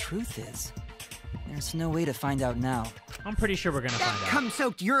what the truth is. There's no way to find out now. I'm pretty sure we're gonna That find out.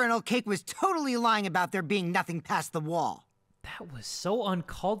 cum-soaked urinal cake was totally lying about there being nothing past the wall. That was so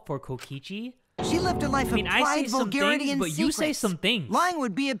uncalled for, Kokichi. She lived a life I mean, of I say pride, some vulgarity, things, and but secrets. you say some things. Lying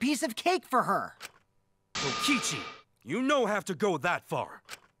would be a piece of cake for her. Kokichi, you no have to go that far.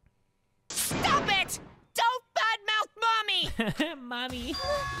 Stop it! Don't badmouth Mommy! Mommy.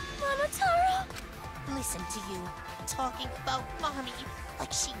 Monotaro? Listen to you, talking about Mommy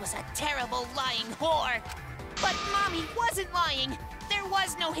like she was a terrible lying whore. But Mommy wasn't lying. There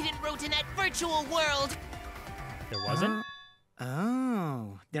was no hidden route in that virtual world. There wasn't?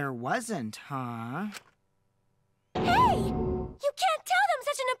 Oh, there wasn't, huh? Hey! You can't tell them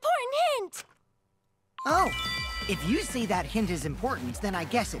such an important hint! Oh, if you say that hint is important, then I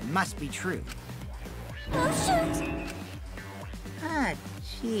guess it must be true. Oh, shoot! Ah,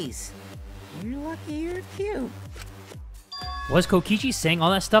 jeez. You're lucky you're cute. Was Kokichi saying all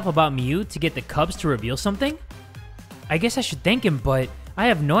that stuff about Mew to get the Kubz to reveal something? I guess I should thank him, but I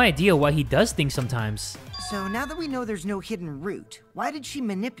have no idea why he does things sometimes. So now that we know there's no hidden route, why did she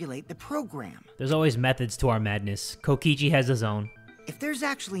manipulate the program? There's always methods to our madness. Kokichi has his own. If there's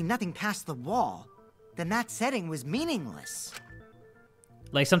actually nothing past the wall, then that setting was meaningless.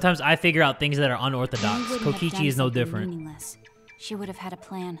 Like, sometimes I figure out things that are Mew unorthodox. wouldn't have Kokichi done is no something different. meaningless. She would have had a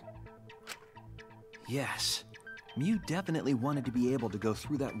plan. Yes. Mew definitely wanted to be able to go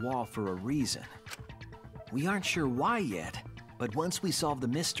through that wall for a reason. We aren't sure why yet, but once we solve the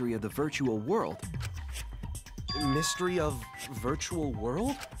mystery of the virtual world... Mystery of virtual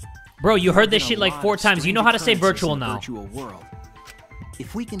world? Bro, you heard this There's shit a like lot 4 of times. You know how to say strange occurrences virtual in the now. Virtual world.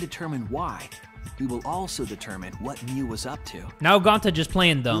 If we can determine why, we will also determine what Mew was up to. Now Gonta just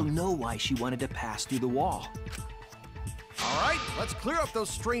playing We'll dumb. know why she wanted to pass through the wall. All right, let's clear up those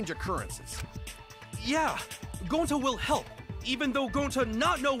strange occurrences. Yeah, Gonta will help, even though Gonta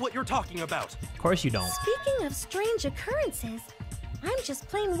not know what you're talking about. Of course you don't. Speaking of strange occurrences, I'm just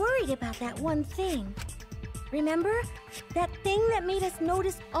plain worried about that one thing. Remember? That thing that made us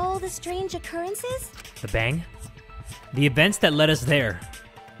notice all the strange occurrences? The bang? The events that led us there.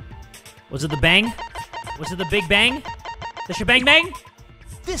 Was it the bang? Was it the big bang? The shebang bang?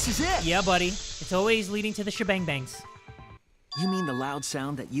 This is it! Yeah, buddy. It's always leading to the shebang bangs. You mean the loud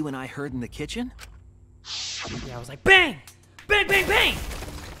sound that you and I heard in the kitchen? Yeah, I was like, bang! Bang, bang, bang!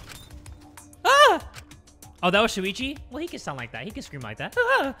 Ah! Oh, that was Shuichi? Well, he can sound like that. He can scream like that.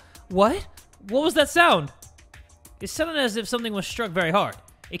 Ah! What? What was that sound? It sounded as if something was struck very hard.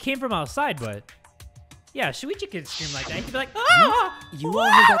 It came from outside, but... Yeah, Shuichi could scream like that. He could be like, ah! You all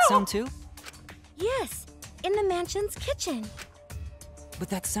heard that sound too? Yes, in the mansion's kitchen. But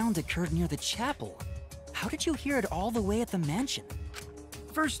that sound occurred near the chapel. How did you hear it all the way at the mansion?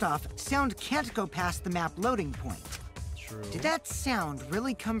 First off, sound can't go past the map loading point. True. Did that sound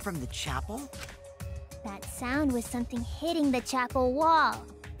really come from the chapel? That sound was something hitting the chapel wall.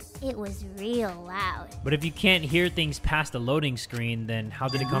 It was real loud. But if you can't hear things past the loading screen, then how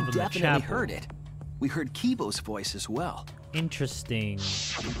did it come from the chapel? We definitely heard it. We heard Kibo's voice as well. Interesting.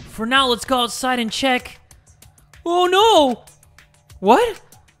 For now, let's go outside and check. Oh no! What?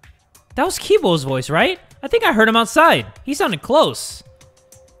 That was Kibo's voice, right? I think I heard him outside. He sounded close.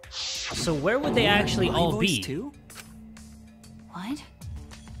 So where would they actually all be? Too? What?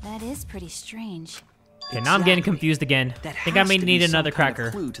 That is pretty strange. Okay, now I'm getting confused again. I think I may need another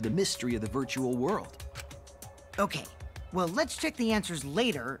cracker. Clue to the mystery of the virtual world. Okay, well, let's check the answers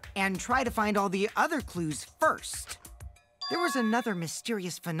later and try to find all the other clues first. There was another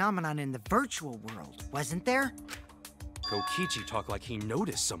mysterious phenomenon in the virtual world, wasn't there? Kokichi talked like he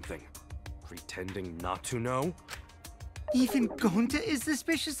noticed something. Pretending not to know? Even Gonta is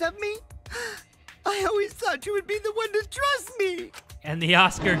suspicious of me? I always thought you would be the one to trust me! And the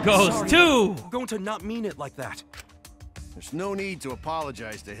Oscar goes to... Gonta not mean it like that. There's no need to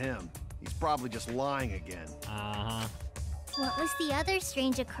apologize to him. He's probably just lying again. Uh-huh. What was the other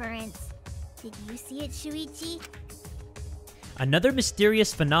strange occurrence? Did you see it, Shuichi? Another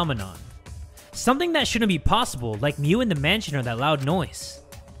mysterious phenomenon. Something that shouldn't be possible, like Mew in the mansion or that loud noise.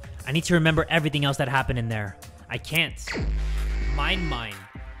 I need to remember everything else that happened in there. I can't. Mine.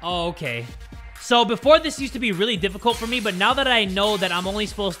 Oh, okay. So before this used to be really difficult for me, but now that I know that I'm only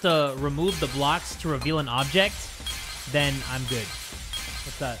supposed to remove the blocks to reveal an object, then I'm good.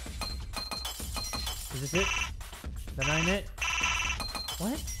 What's that? Is this it? Is that not it?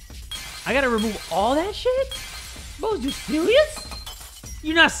 What? I gotta remove all that shit? Bro, you serious?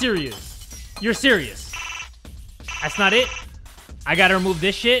 You're not serious. You're serious. That's not it? I gotta remove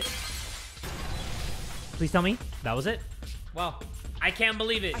this shit? Please tell me that was it? Well, I can't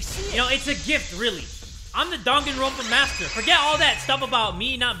believe it. You know, it's a gift, really. I'm the Danganronpa master. Forget all that stuff about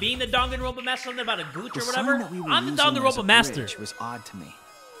me not being the Danganronpa master, something about a gooch or whatever. I'm the Danganronpa master. Which was odd to me.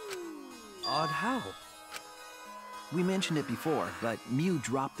 Odd how? We mentioned it before, but Mew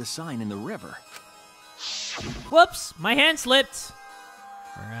dropped the sign in the river. Whoops, my hand slipped.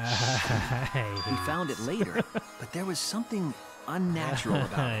 Right. We found it later, but there was something unnatural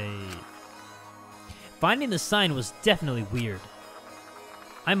about it. Finding the sign was definitely weird.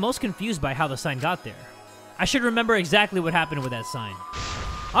 I'm most confused by how the sign got there. I should remember exactly what happened with that sign.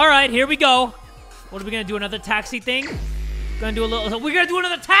 All right, here we go. What are we gonna do? Another taxi thing? We're gonna do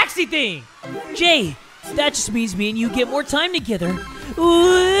another taxi thing. Jay, that just means me and you get more time together.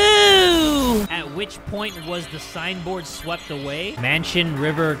 Ooh! At which point was the signboard swept away? Mansion,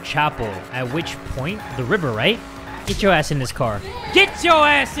 river, chapel. At which point? The river, right? Get your ass in this car. Get your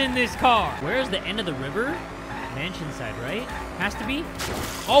ass in this car! Where's the end of the river? Mansion side, right? Has to be.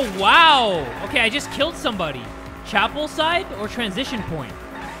 Oh, wow! Okay, I just killed somebody. Chapel side or transition point?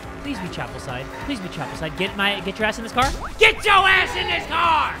 Please be chapel side. Please be chapel side. Get your ass in this car. Get your ass in this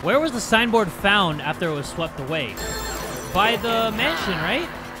car! Where was the signboard found after it was swept away? By the mansion, right?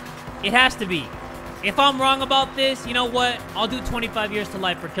 It has to be. If I'm wrong about this, you know what? I'll do 25 years to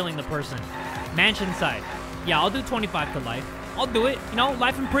life for killing the person. Mansion side. Yeah, I'll do 25 to life. I'll do it. You know,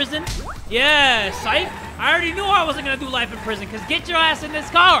 life in prison. Yeah, psych. I already knew I wasn't gonna do life in prison, because get your ass in this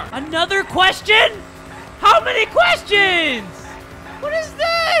car. Another question? How many questions? What is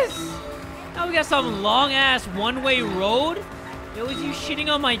this? Now we got some long-ass one-way road? Yo, is you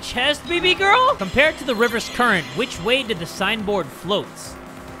shitting on my chest, baby girl? Compared to the river's current, which way did the signboard float?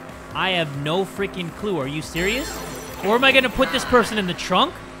 I have no freaking clue. Are you serious? Or am I gonna put this person in the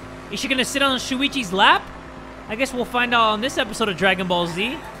trunk? Is she gonna sit on Shuichi's lap? I guess we'll find out on this episode of Dragon Ball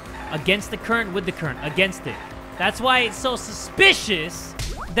Z. Against the current, with the current, against it. That's why it's so suspicious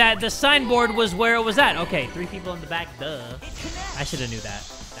that the signboard was where it was at. Okay, 3 people in the back, duh. I should have knew that.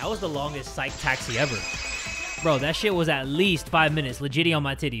 That was the longest psych taxi ever. Bro, that shit was at least 5 minutes, legitty on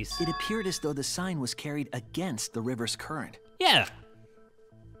my titties. It appeared as though the sign was carried against the river's current. Yeah.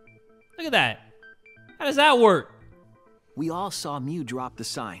 Look at that. How does that work? We all saw Mew drop the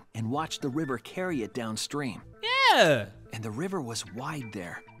sign and watched the river carry it downstream. Yeah. And the river was wide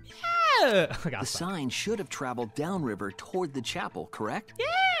there. Yeah. The sign should have traveled downriver toward the chapel, correct?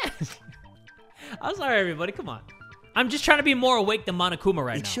 Yeah. I'm sorry, everybody. Come on. I'm just trying to be more awake than Monokuma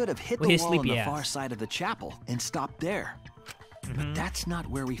right now. It should have hit the wall on the far side of the chapel and stopped there. But that's not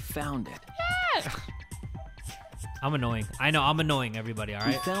where we found it. Yeah. I'm annoying. I know, I'm annoying everybody, all right?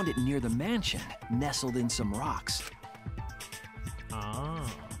 We found it near the mansion, nestled in some rocks. Oh.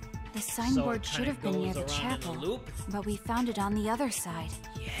 The signboard should have been near the chapel, but we found it on the other side.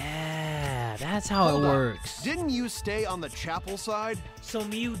 Yeah, that's how it works. Didn't you stay on the chapel side? So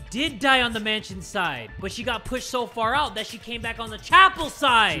Mew did die on the mansion side, but she got pushed so far out that she came back on the chapel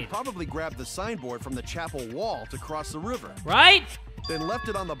side. She probably grabbed the signboard from the chapel wall to cross the river. Right? Then left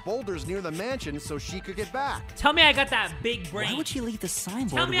it on the boulders near the mansion so she could get back. Tell me I got that big brain. Why would she leave the signboard?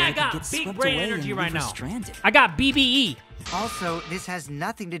 Tell me where I it could got get big swept brain away energy and right leave her now. stranded? I got BBE. Also, this has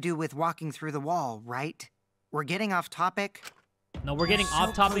nothing to do with walking through the wall, right? We're getting off topic. No, we're getting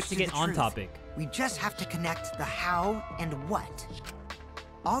off topic to get on topic. We just have to connect the how and what.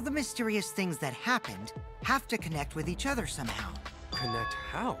 All the mysterious things that happened have to connect with each other somehow. Connect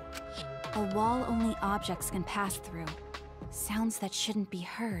how? A wall only objects can pass through. Sounds that shouldn't be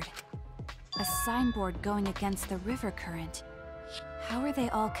heard. A signboard going against the river current. How are they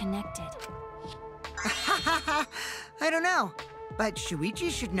all connected? I don't know, but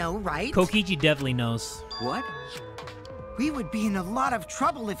Shuichi should know, right? Kokichi definitely knows. What? We would be in a lot of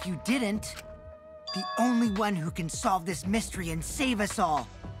trouble if you didn't. The only one who can solve this mystery and save us all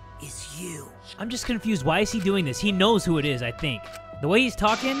is you. I'm just confused. Why is he doing this? He knows who it is, I think. The way he's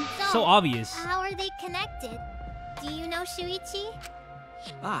talking, so obvious. How are they connected? Do you know Shuichi?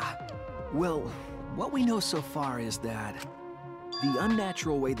 Well, what we know so far is that the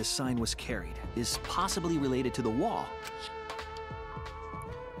unnatural way the sign was carried is possibly related to the wall.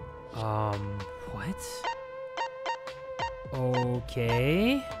 What?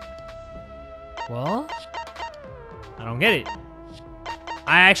 Okay. Well, I don't get it.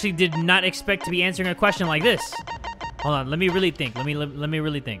 I actually did not expect to be answering a question like this. Hold on, let me really think. Let me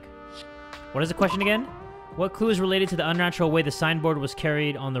really think. What is the question again? What clue is related to the unnatural way the signboard was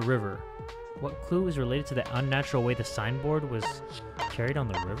carried on the river? What clue is related to the unnatural way the signboard was carried on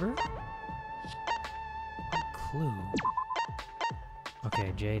the river? What clue?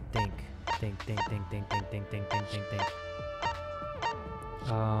 Okay, Jade, think. Think.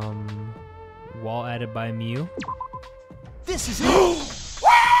 Wall added by Mew. This is it!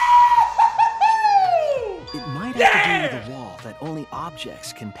 It might have to do with a wall that only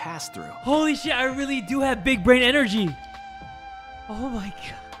objects can pass through. Holy shit, I really do have big brain energy. Oh my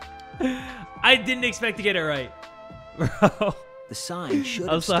god. I didn't expect to get it right. Bro. The sign should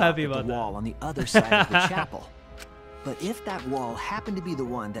I'm have so stopped happy at about the that. wall on the other side of the chapel. But if that wall happened to be the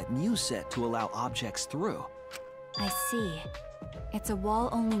one that Mew set to allow objects through... I see. It's a wall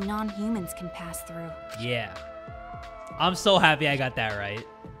only non-humans can pass through. Yeah. I'm so happy I got that right.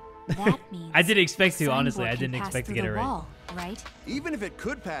 That means I didn't expect to, the honestly. I signboard didn't can expect pass to through get it the right. wall, right? Even if it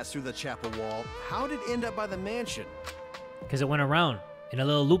could pass through the chapel wall, how did it end up by the mansion? Because it went around in a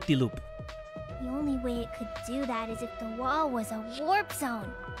little loop-de-loop. The only way it could do that is if the wall was a warp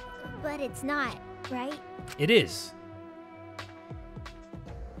zone. But it's not, right? It is.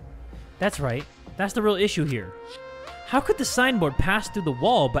 That's right. That's the real issue here. How could the signboard pass through the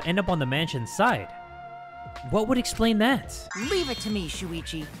wall but end up on the mansion's side? What would explain that? Leave it to me,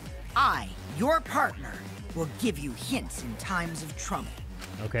 Shuichi. I, your partner, will give you hints in times of trouble.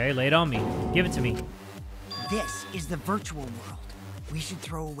 Okay, lay it on me. Give it to me. This is the virtual world. We should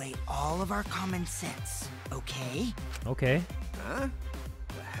throw away all of our common sense, okay? Okay. Huh?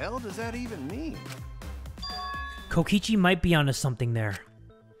 The hell does that even mean? Kokichi might be onto something there.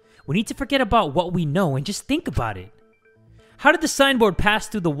 We need to forget about what we know and just think about it. How did the signboard pass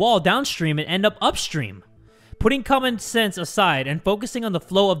through the wall downstream and end up upstream? Putting common sense aside and focusing on the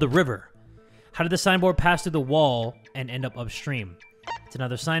flow of the river. How did the signboard pass through the wall and end up upstream? It's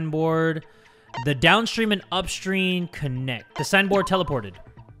another signboard. The downstream and upstream connect. The signboard teleported.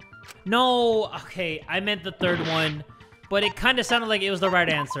 No, okay, I meant the third one, but it kind of sounded like it was the right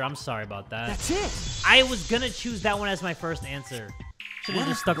answer. I'm sorry about that. That's it. I was gonna choose that one as my first answer. Should have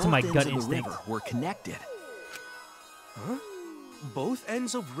just stuck to my gut instinct. River were connected. Huh? Both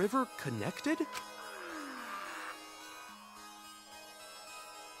ends of river connected?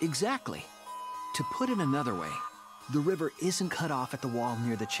 Exactly. To put it another way, the river isn't cut off at the wall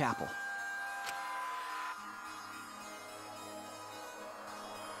near the chapel.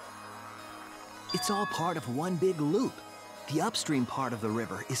 It's all part of one big loop. The upstream part of the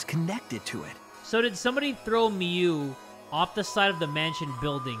river is connected to it. So did somebody throw Miu off the side of the mansion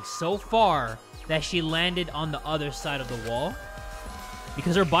building so far that she landed on the other side of the wall?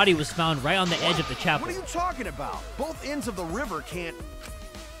 Because her body was found right on the edge of the chapel. What are you talking about? Both ends of the river can't...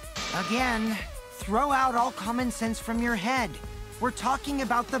 Again, throw out all common sense from your head. We're talking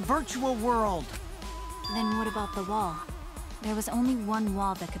about the virtual world. Then what about the wall? There was only one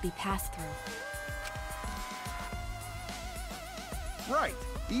wall that could be passed through. Right.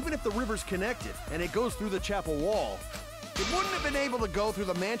 Even if the river's connected and it goes through the chapel wall, it wouldn't have been able to go through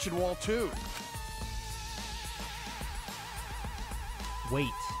the mansion wall too. Wait,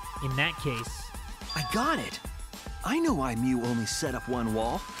 in that case... I got it. I know why Miu only set up one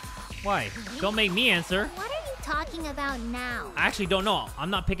wall. Why? Don't make me answer. What are you talking about now? I actually don't know. I'm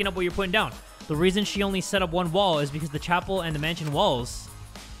not picking up what you're putting down. The reason she only set up one wall is because the chapel and the mansion walls...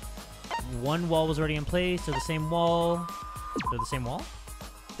 One wall was already in place, they're the same wall... They're the same wall?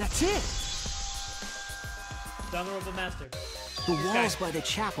 That's it! Danganronpa Master. The walls by the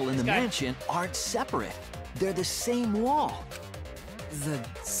chapel and the mansion aren't separate. They're the same wall. The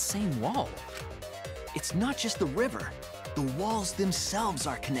same wall? It's not just the river. The walls themselves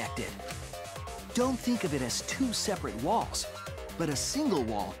are connected. Don't think of it as two separate walls, but a single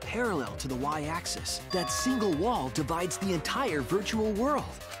wall parallel to the y-axis. That single wall divides the entire virtual world.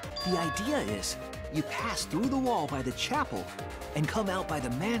 The idea is, you pass through the wall by the chapel and come out by the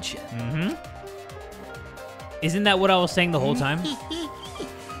mansion. Mm-hmm. Isn't that what I was saying the whole time?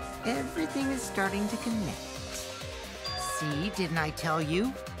 Everything is starting to connect. See, didn't I tell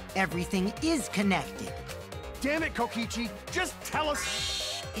you? Everything is connected. Damn it, Kokichi! Just tell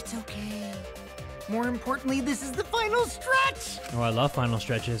us... It's okay. More importantly, this is the final stretch! Oh, I love final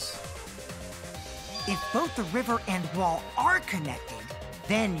stretches. If both the river and wall are connected,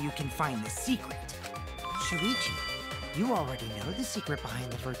 then you can find the secret. Shuichi, you already know the secret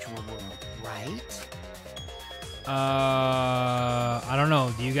behind the virtual world, right? I don't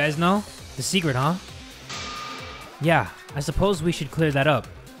know. Do you guys know? The secret, huh? Yeah, I suppose we should clear that up.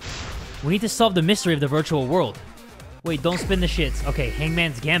 We need to solve the mystery of the virtual world. Wait, don't spin the shits. Okay,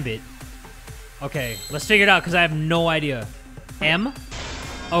 Hangman's Gambit. Okay, let's figure it out because I have no idea. M?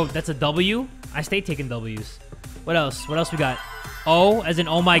 Oh, that's a W? I stay taking W's. What else? What else we got? O, as in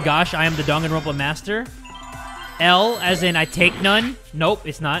oh my gosh, I am the Danganronpa Master. L, as in I take none. Nope,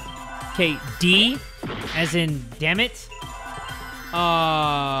 it's not. Okay, D, as in damn it.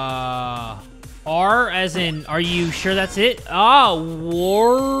 R, as in are you sure that's it? Ah,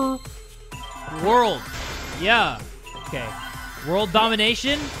 world. Yeah. Okay. World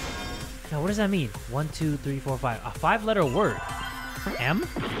domination. Now, what does that mean? 1, 2, 3, 4, 5. A 5-letter word. M?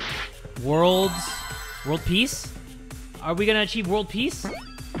 World peace? Are we gonna achieve world peace?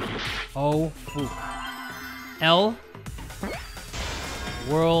 O, fook. L.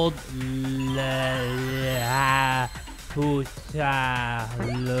 World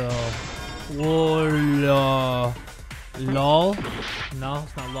lol. No,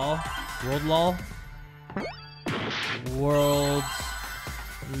 it's not lol. World lol. World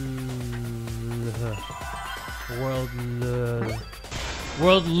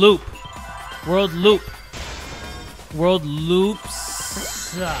loop. World loop. World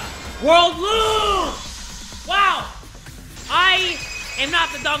loops. World loop! Wow! I am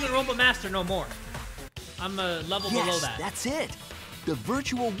not the Danganronpa Master no more. I'm a level below that. That's it. The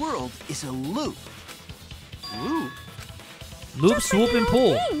virtual world is a loop. Loop? Loop, just swoop, like and in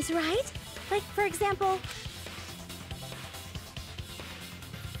pull. old games, right? Like, for example,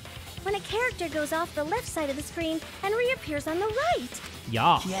 when a character goes off the left side of the screen and reappears on the right.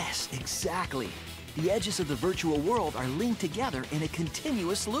 Yeah. Yes, exactly. The edges of the virtual world are linked together in a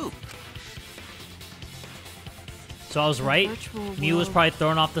continuous loop. So I was right? Miu was probably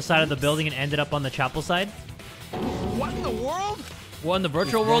thrown off the side of the building and ended up on the chapel side? What in the world? What, in the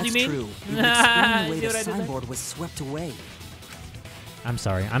virtual world, you mean? True, it would explain the way the signboard was swept away. I'm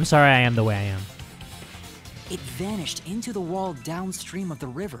sorry. I'm sorry I am the way I am. It vanished into the wall downstream of the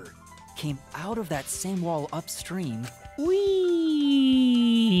river, came out of that same wall upstream, Whee!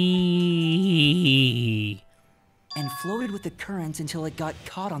 and floated with the current until it got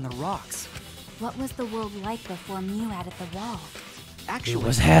caught on the rocks. What was the world like before Mew added the wall? Actually, It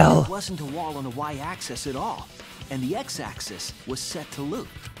was hell. It wasn't a wall on the y-axis at all, and the x-axis was set to loop.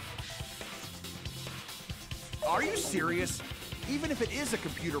 Are you serious? Even if it is a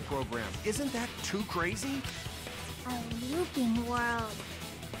computer program, isn't that too crazy? A looping world.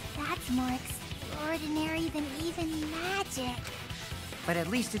 That's more extraordinary than even magic. But at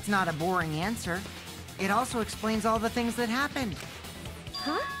least it's not a boring answer. It also explains all the things that happened.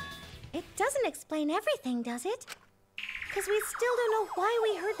 Huh? It doesn't explain everything, does it? Because we still don't know why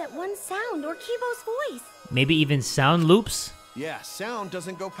we heard that one sound or Kibo's voice. Maybe even sound loops? Yeah, sound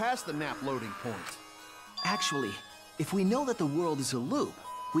doesn't go past the map loading point. Actually, if we know that the world is a loop,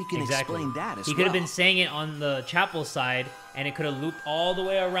 we can explain that as well. He could have been saying it on the chapel side, and it could have looped all the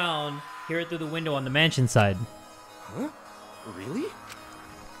way around, hear it through the window on the mansion side. Huh? Really?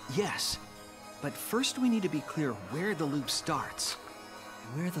 Yes, but first we need to be clear where the loop starts.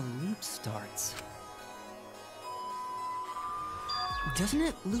 Where the loop starts. Doesn't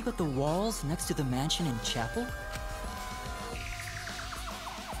it loop at the walls next to the mansion and chapel?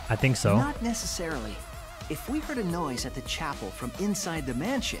 I think so. Not necessarily. If we heard a noise at the chapel from inside the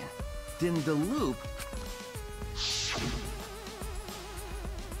mansion, then the loop...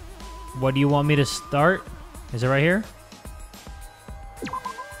 What do you want me to start? Is it right here?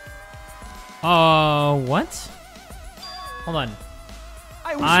 What? Hold on.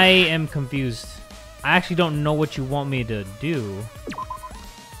 I am confused. I actually don't know what you want me to do.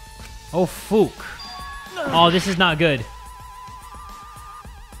 Oh, Fook. Oh, this is not good.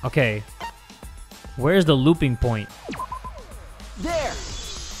 Okay. Where's the looping point? There!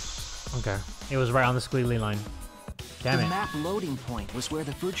 Okay. It was right on the squiggly line. Damn the it. map loading point was where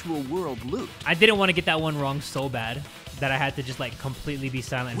the virtual world looped. I didn't want to get that one wrong so bad that I had to just like completely be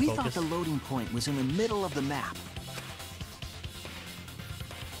silent and We focus. thought the loading point was in the middle of the map.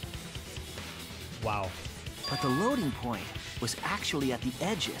 Wow. But the loading point was actually at the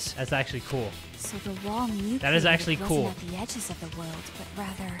edges. That's actually cool. So the wall Mew That is created actually cool. wasn't at the edges of the world, but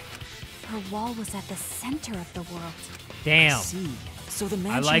rather, her wall was at the center of the world. Damn. I see. So the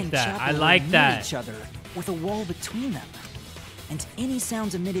mansion like and that. chapel I were like near that. each other, with a wall between them. And any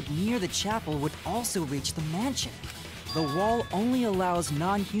sounds emitted near the chapel would also reach the mansion. The wall only allows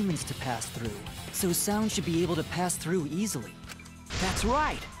non-humans to pass through, so sound should be able to pass through easily. That's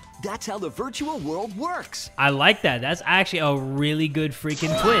right. That's how the virtual world works. I like that. That's actually a really good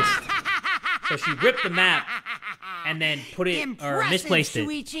freaking twist. So she ripped the map and then put it or misplaced it.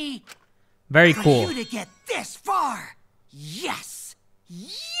 Shuichi. Very cool. For you to get this far. Yes.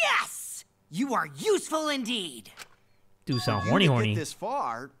 Yes. You are useful indeed. Dude, sound You horny, to horny. Get this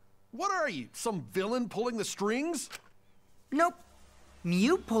far? What are you, some villain pulling the strings? Nope.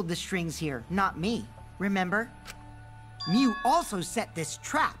 Mew pulled the strings here, not me. Remember? Mew also set this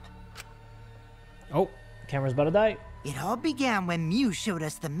trap. Oh, camera's about to die. It all began when Mew showed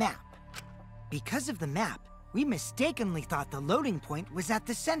us the map. Because of the map, we mistakenly thought the loading point was at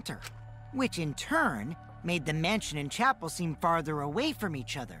the center, which in turn made the mansion and chapel seem farther away from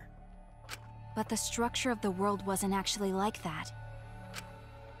each other. But the structure of the world wasn't actually like that.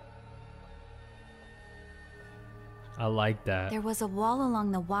 I like that. There was a wall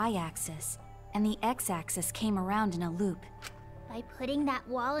along the y-axis, and the x-axis came around in a loop. By putting that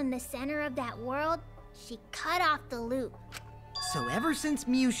wall in the center of that world, she cut off the loop. So ever since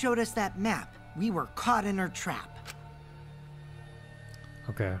Mew showed us that map, we were caught in her trap.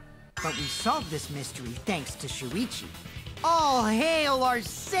 Okay. But we solved this mystery thanks to Shuichi. All hail our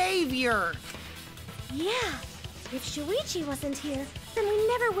savior! Yeah, if Shuichi wasn't here, then we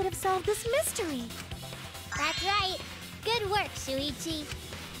never would have solved this mystery. That's right. Good work, Shuichi.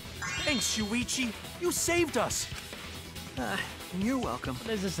 Thanks, Shuichi. You saved us. You're welcome. What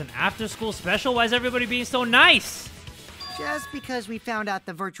is this, an after-school special? Why is everybody being so nice? Just because we found out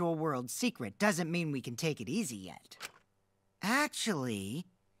the virtual world's secret doesn't mean we can take it easy yet. Actually,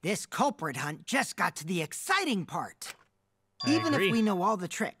 this culprit hunt just got to the exciting part. Even if we know all the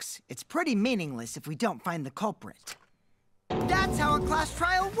tricks, it's pretty meaningless if we don't find the culprit. That's how a class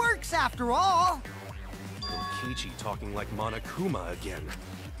trial works, after all! Kichi talking like Monokuma again.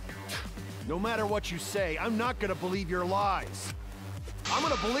 No matter what you say, I'm not gonna believe your lies. I'm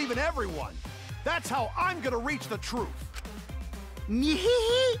gonna believe in everyone. That's how I'm gonna reach the truth.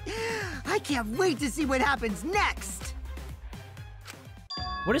 I can't wait to see what happens next!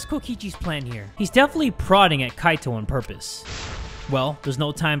 What is Kokichi's plan here? He's definitely prodding at Kaito on purpose. Well, there's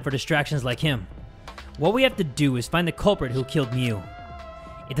no time for distractions like him. What we have to do is find the culprit who killed Mew.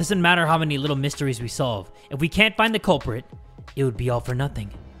 It doesn't matter how many little mysteries we solve. If we can't find the culprit, it would be all for nothing.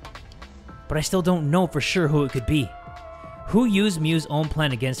 But I still don't know for sure who it could be. Who used Mew's own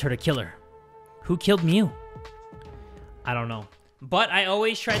plan against her to kill her? Who killed Mew? I don't know. But I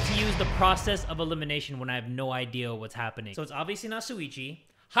always try to use the process of elimination when I have no idea what's happening. So it's obviously not Shuichi.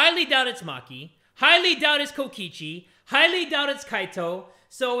 Highly doubt it's Maki. Highly doubt it's Kokichi. Highly doubt it's Kaito.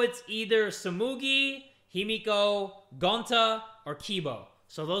 So it's either Tsumugi, Himiko, Gonta, or Kibo.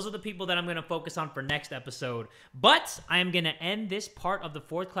 So those are the people that I'm going to focus on for next episode. But I am going to end this part of the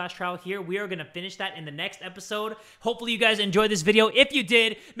 4th class trial here. We are going to finish that in the next episode. Hopefully you guys enjoyed this video. If you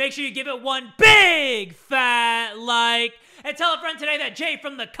did, make sure you give it one big fat like. And tell a friend today that Jay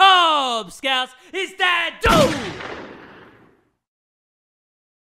from the Kubz Scouts is that dude!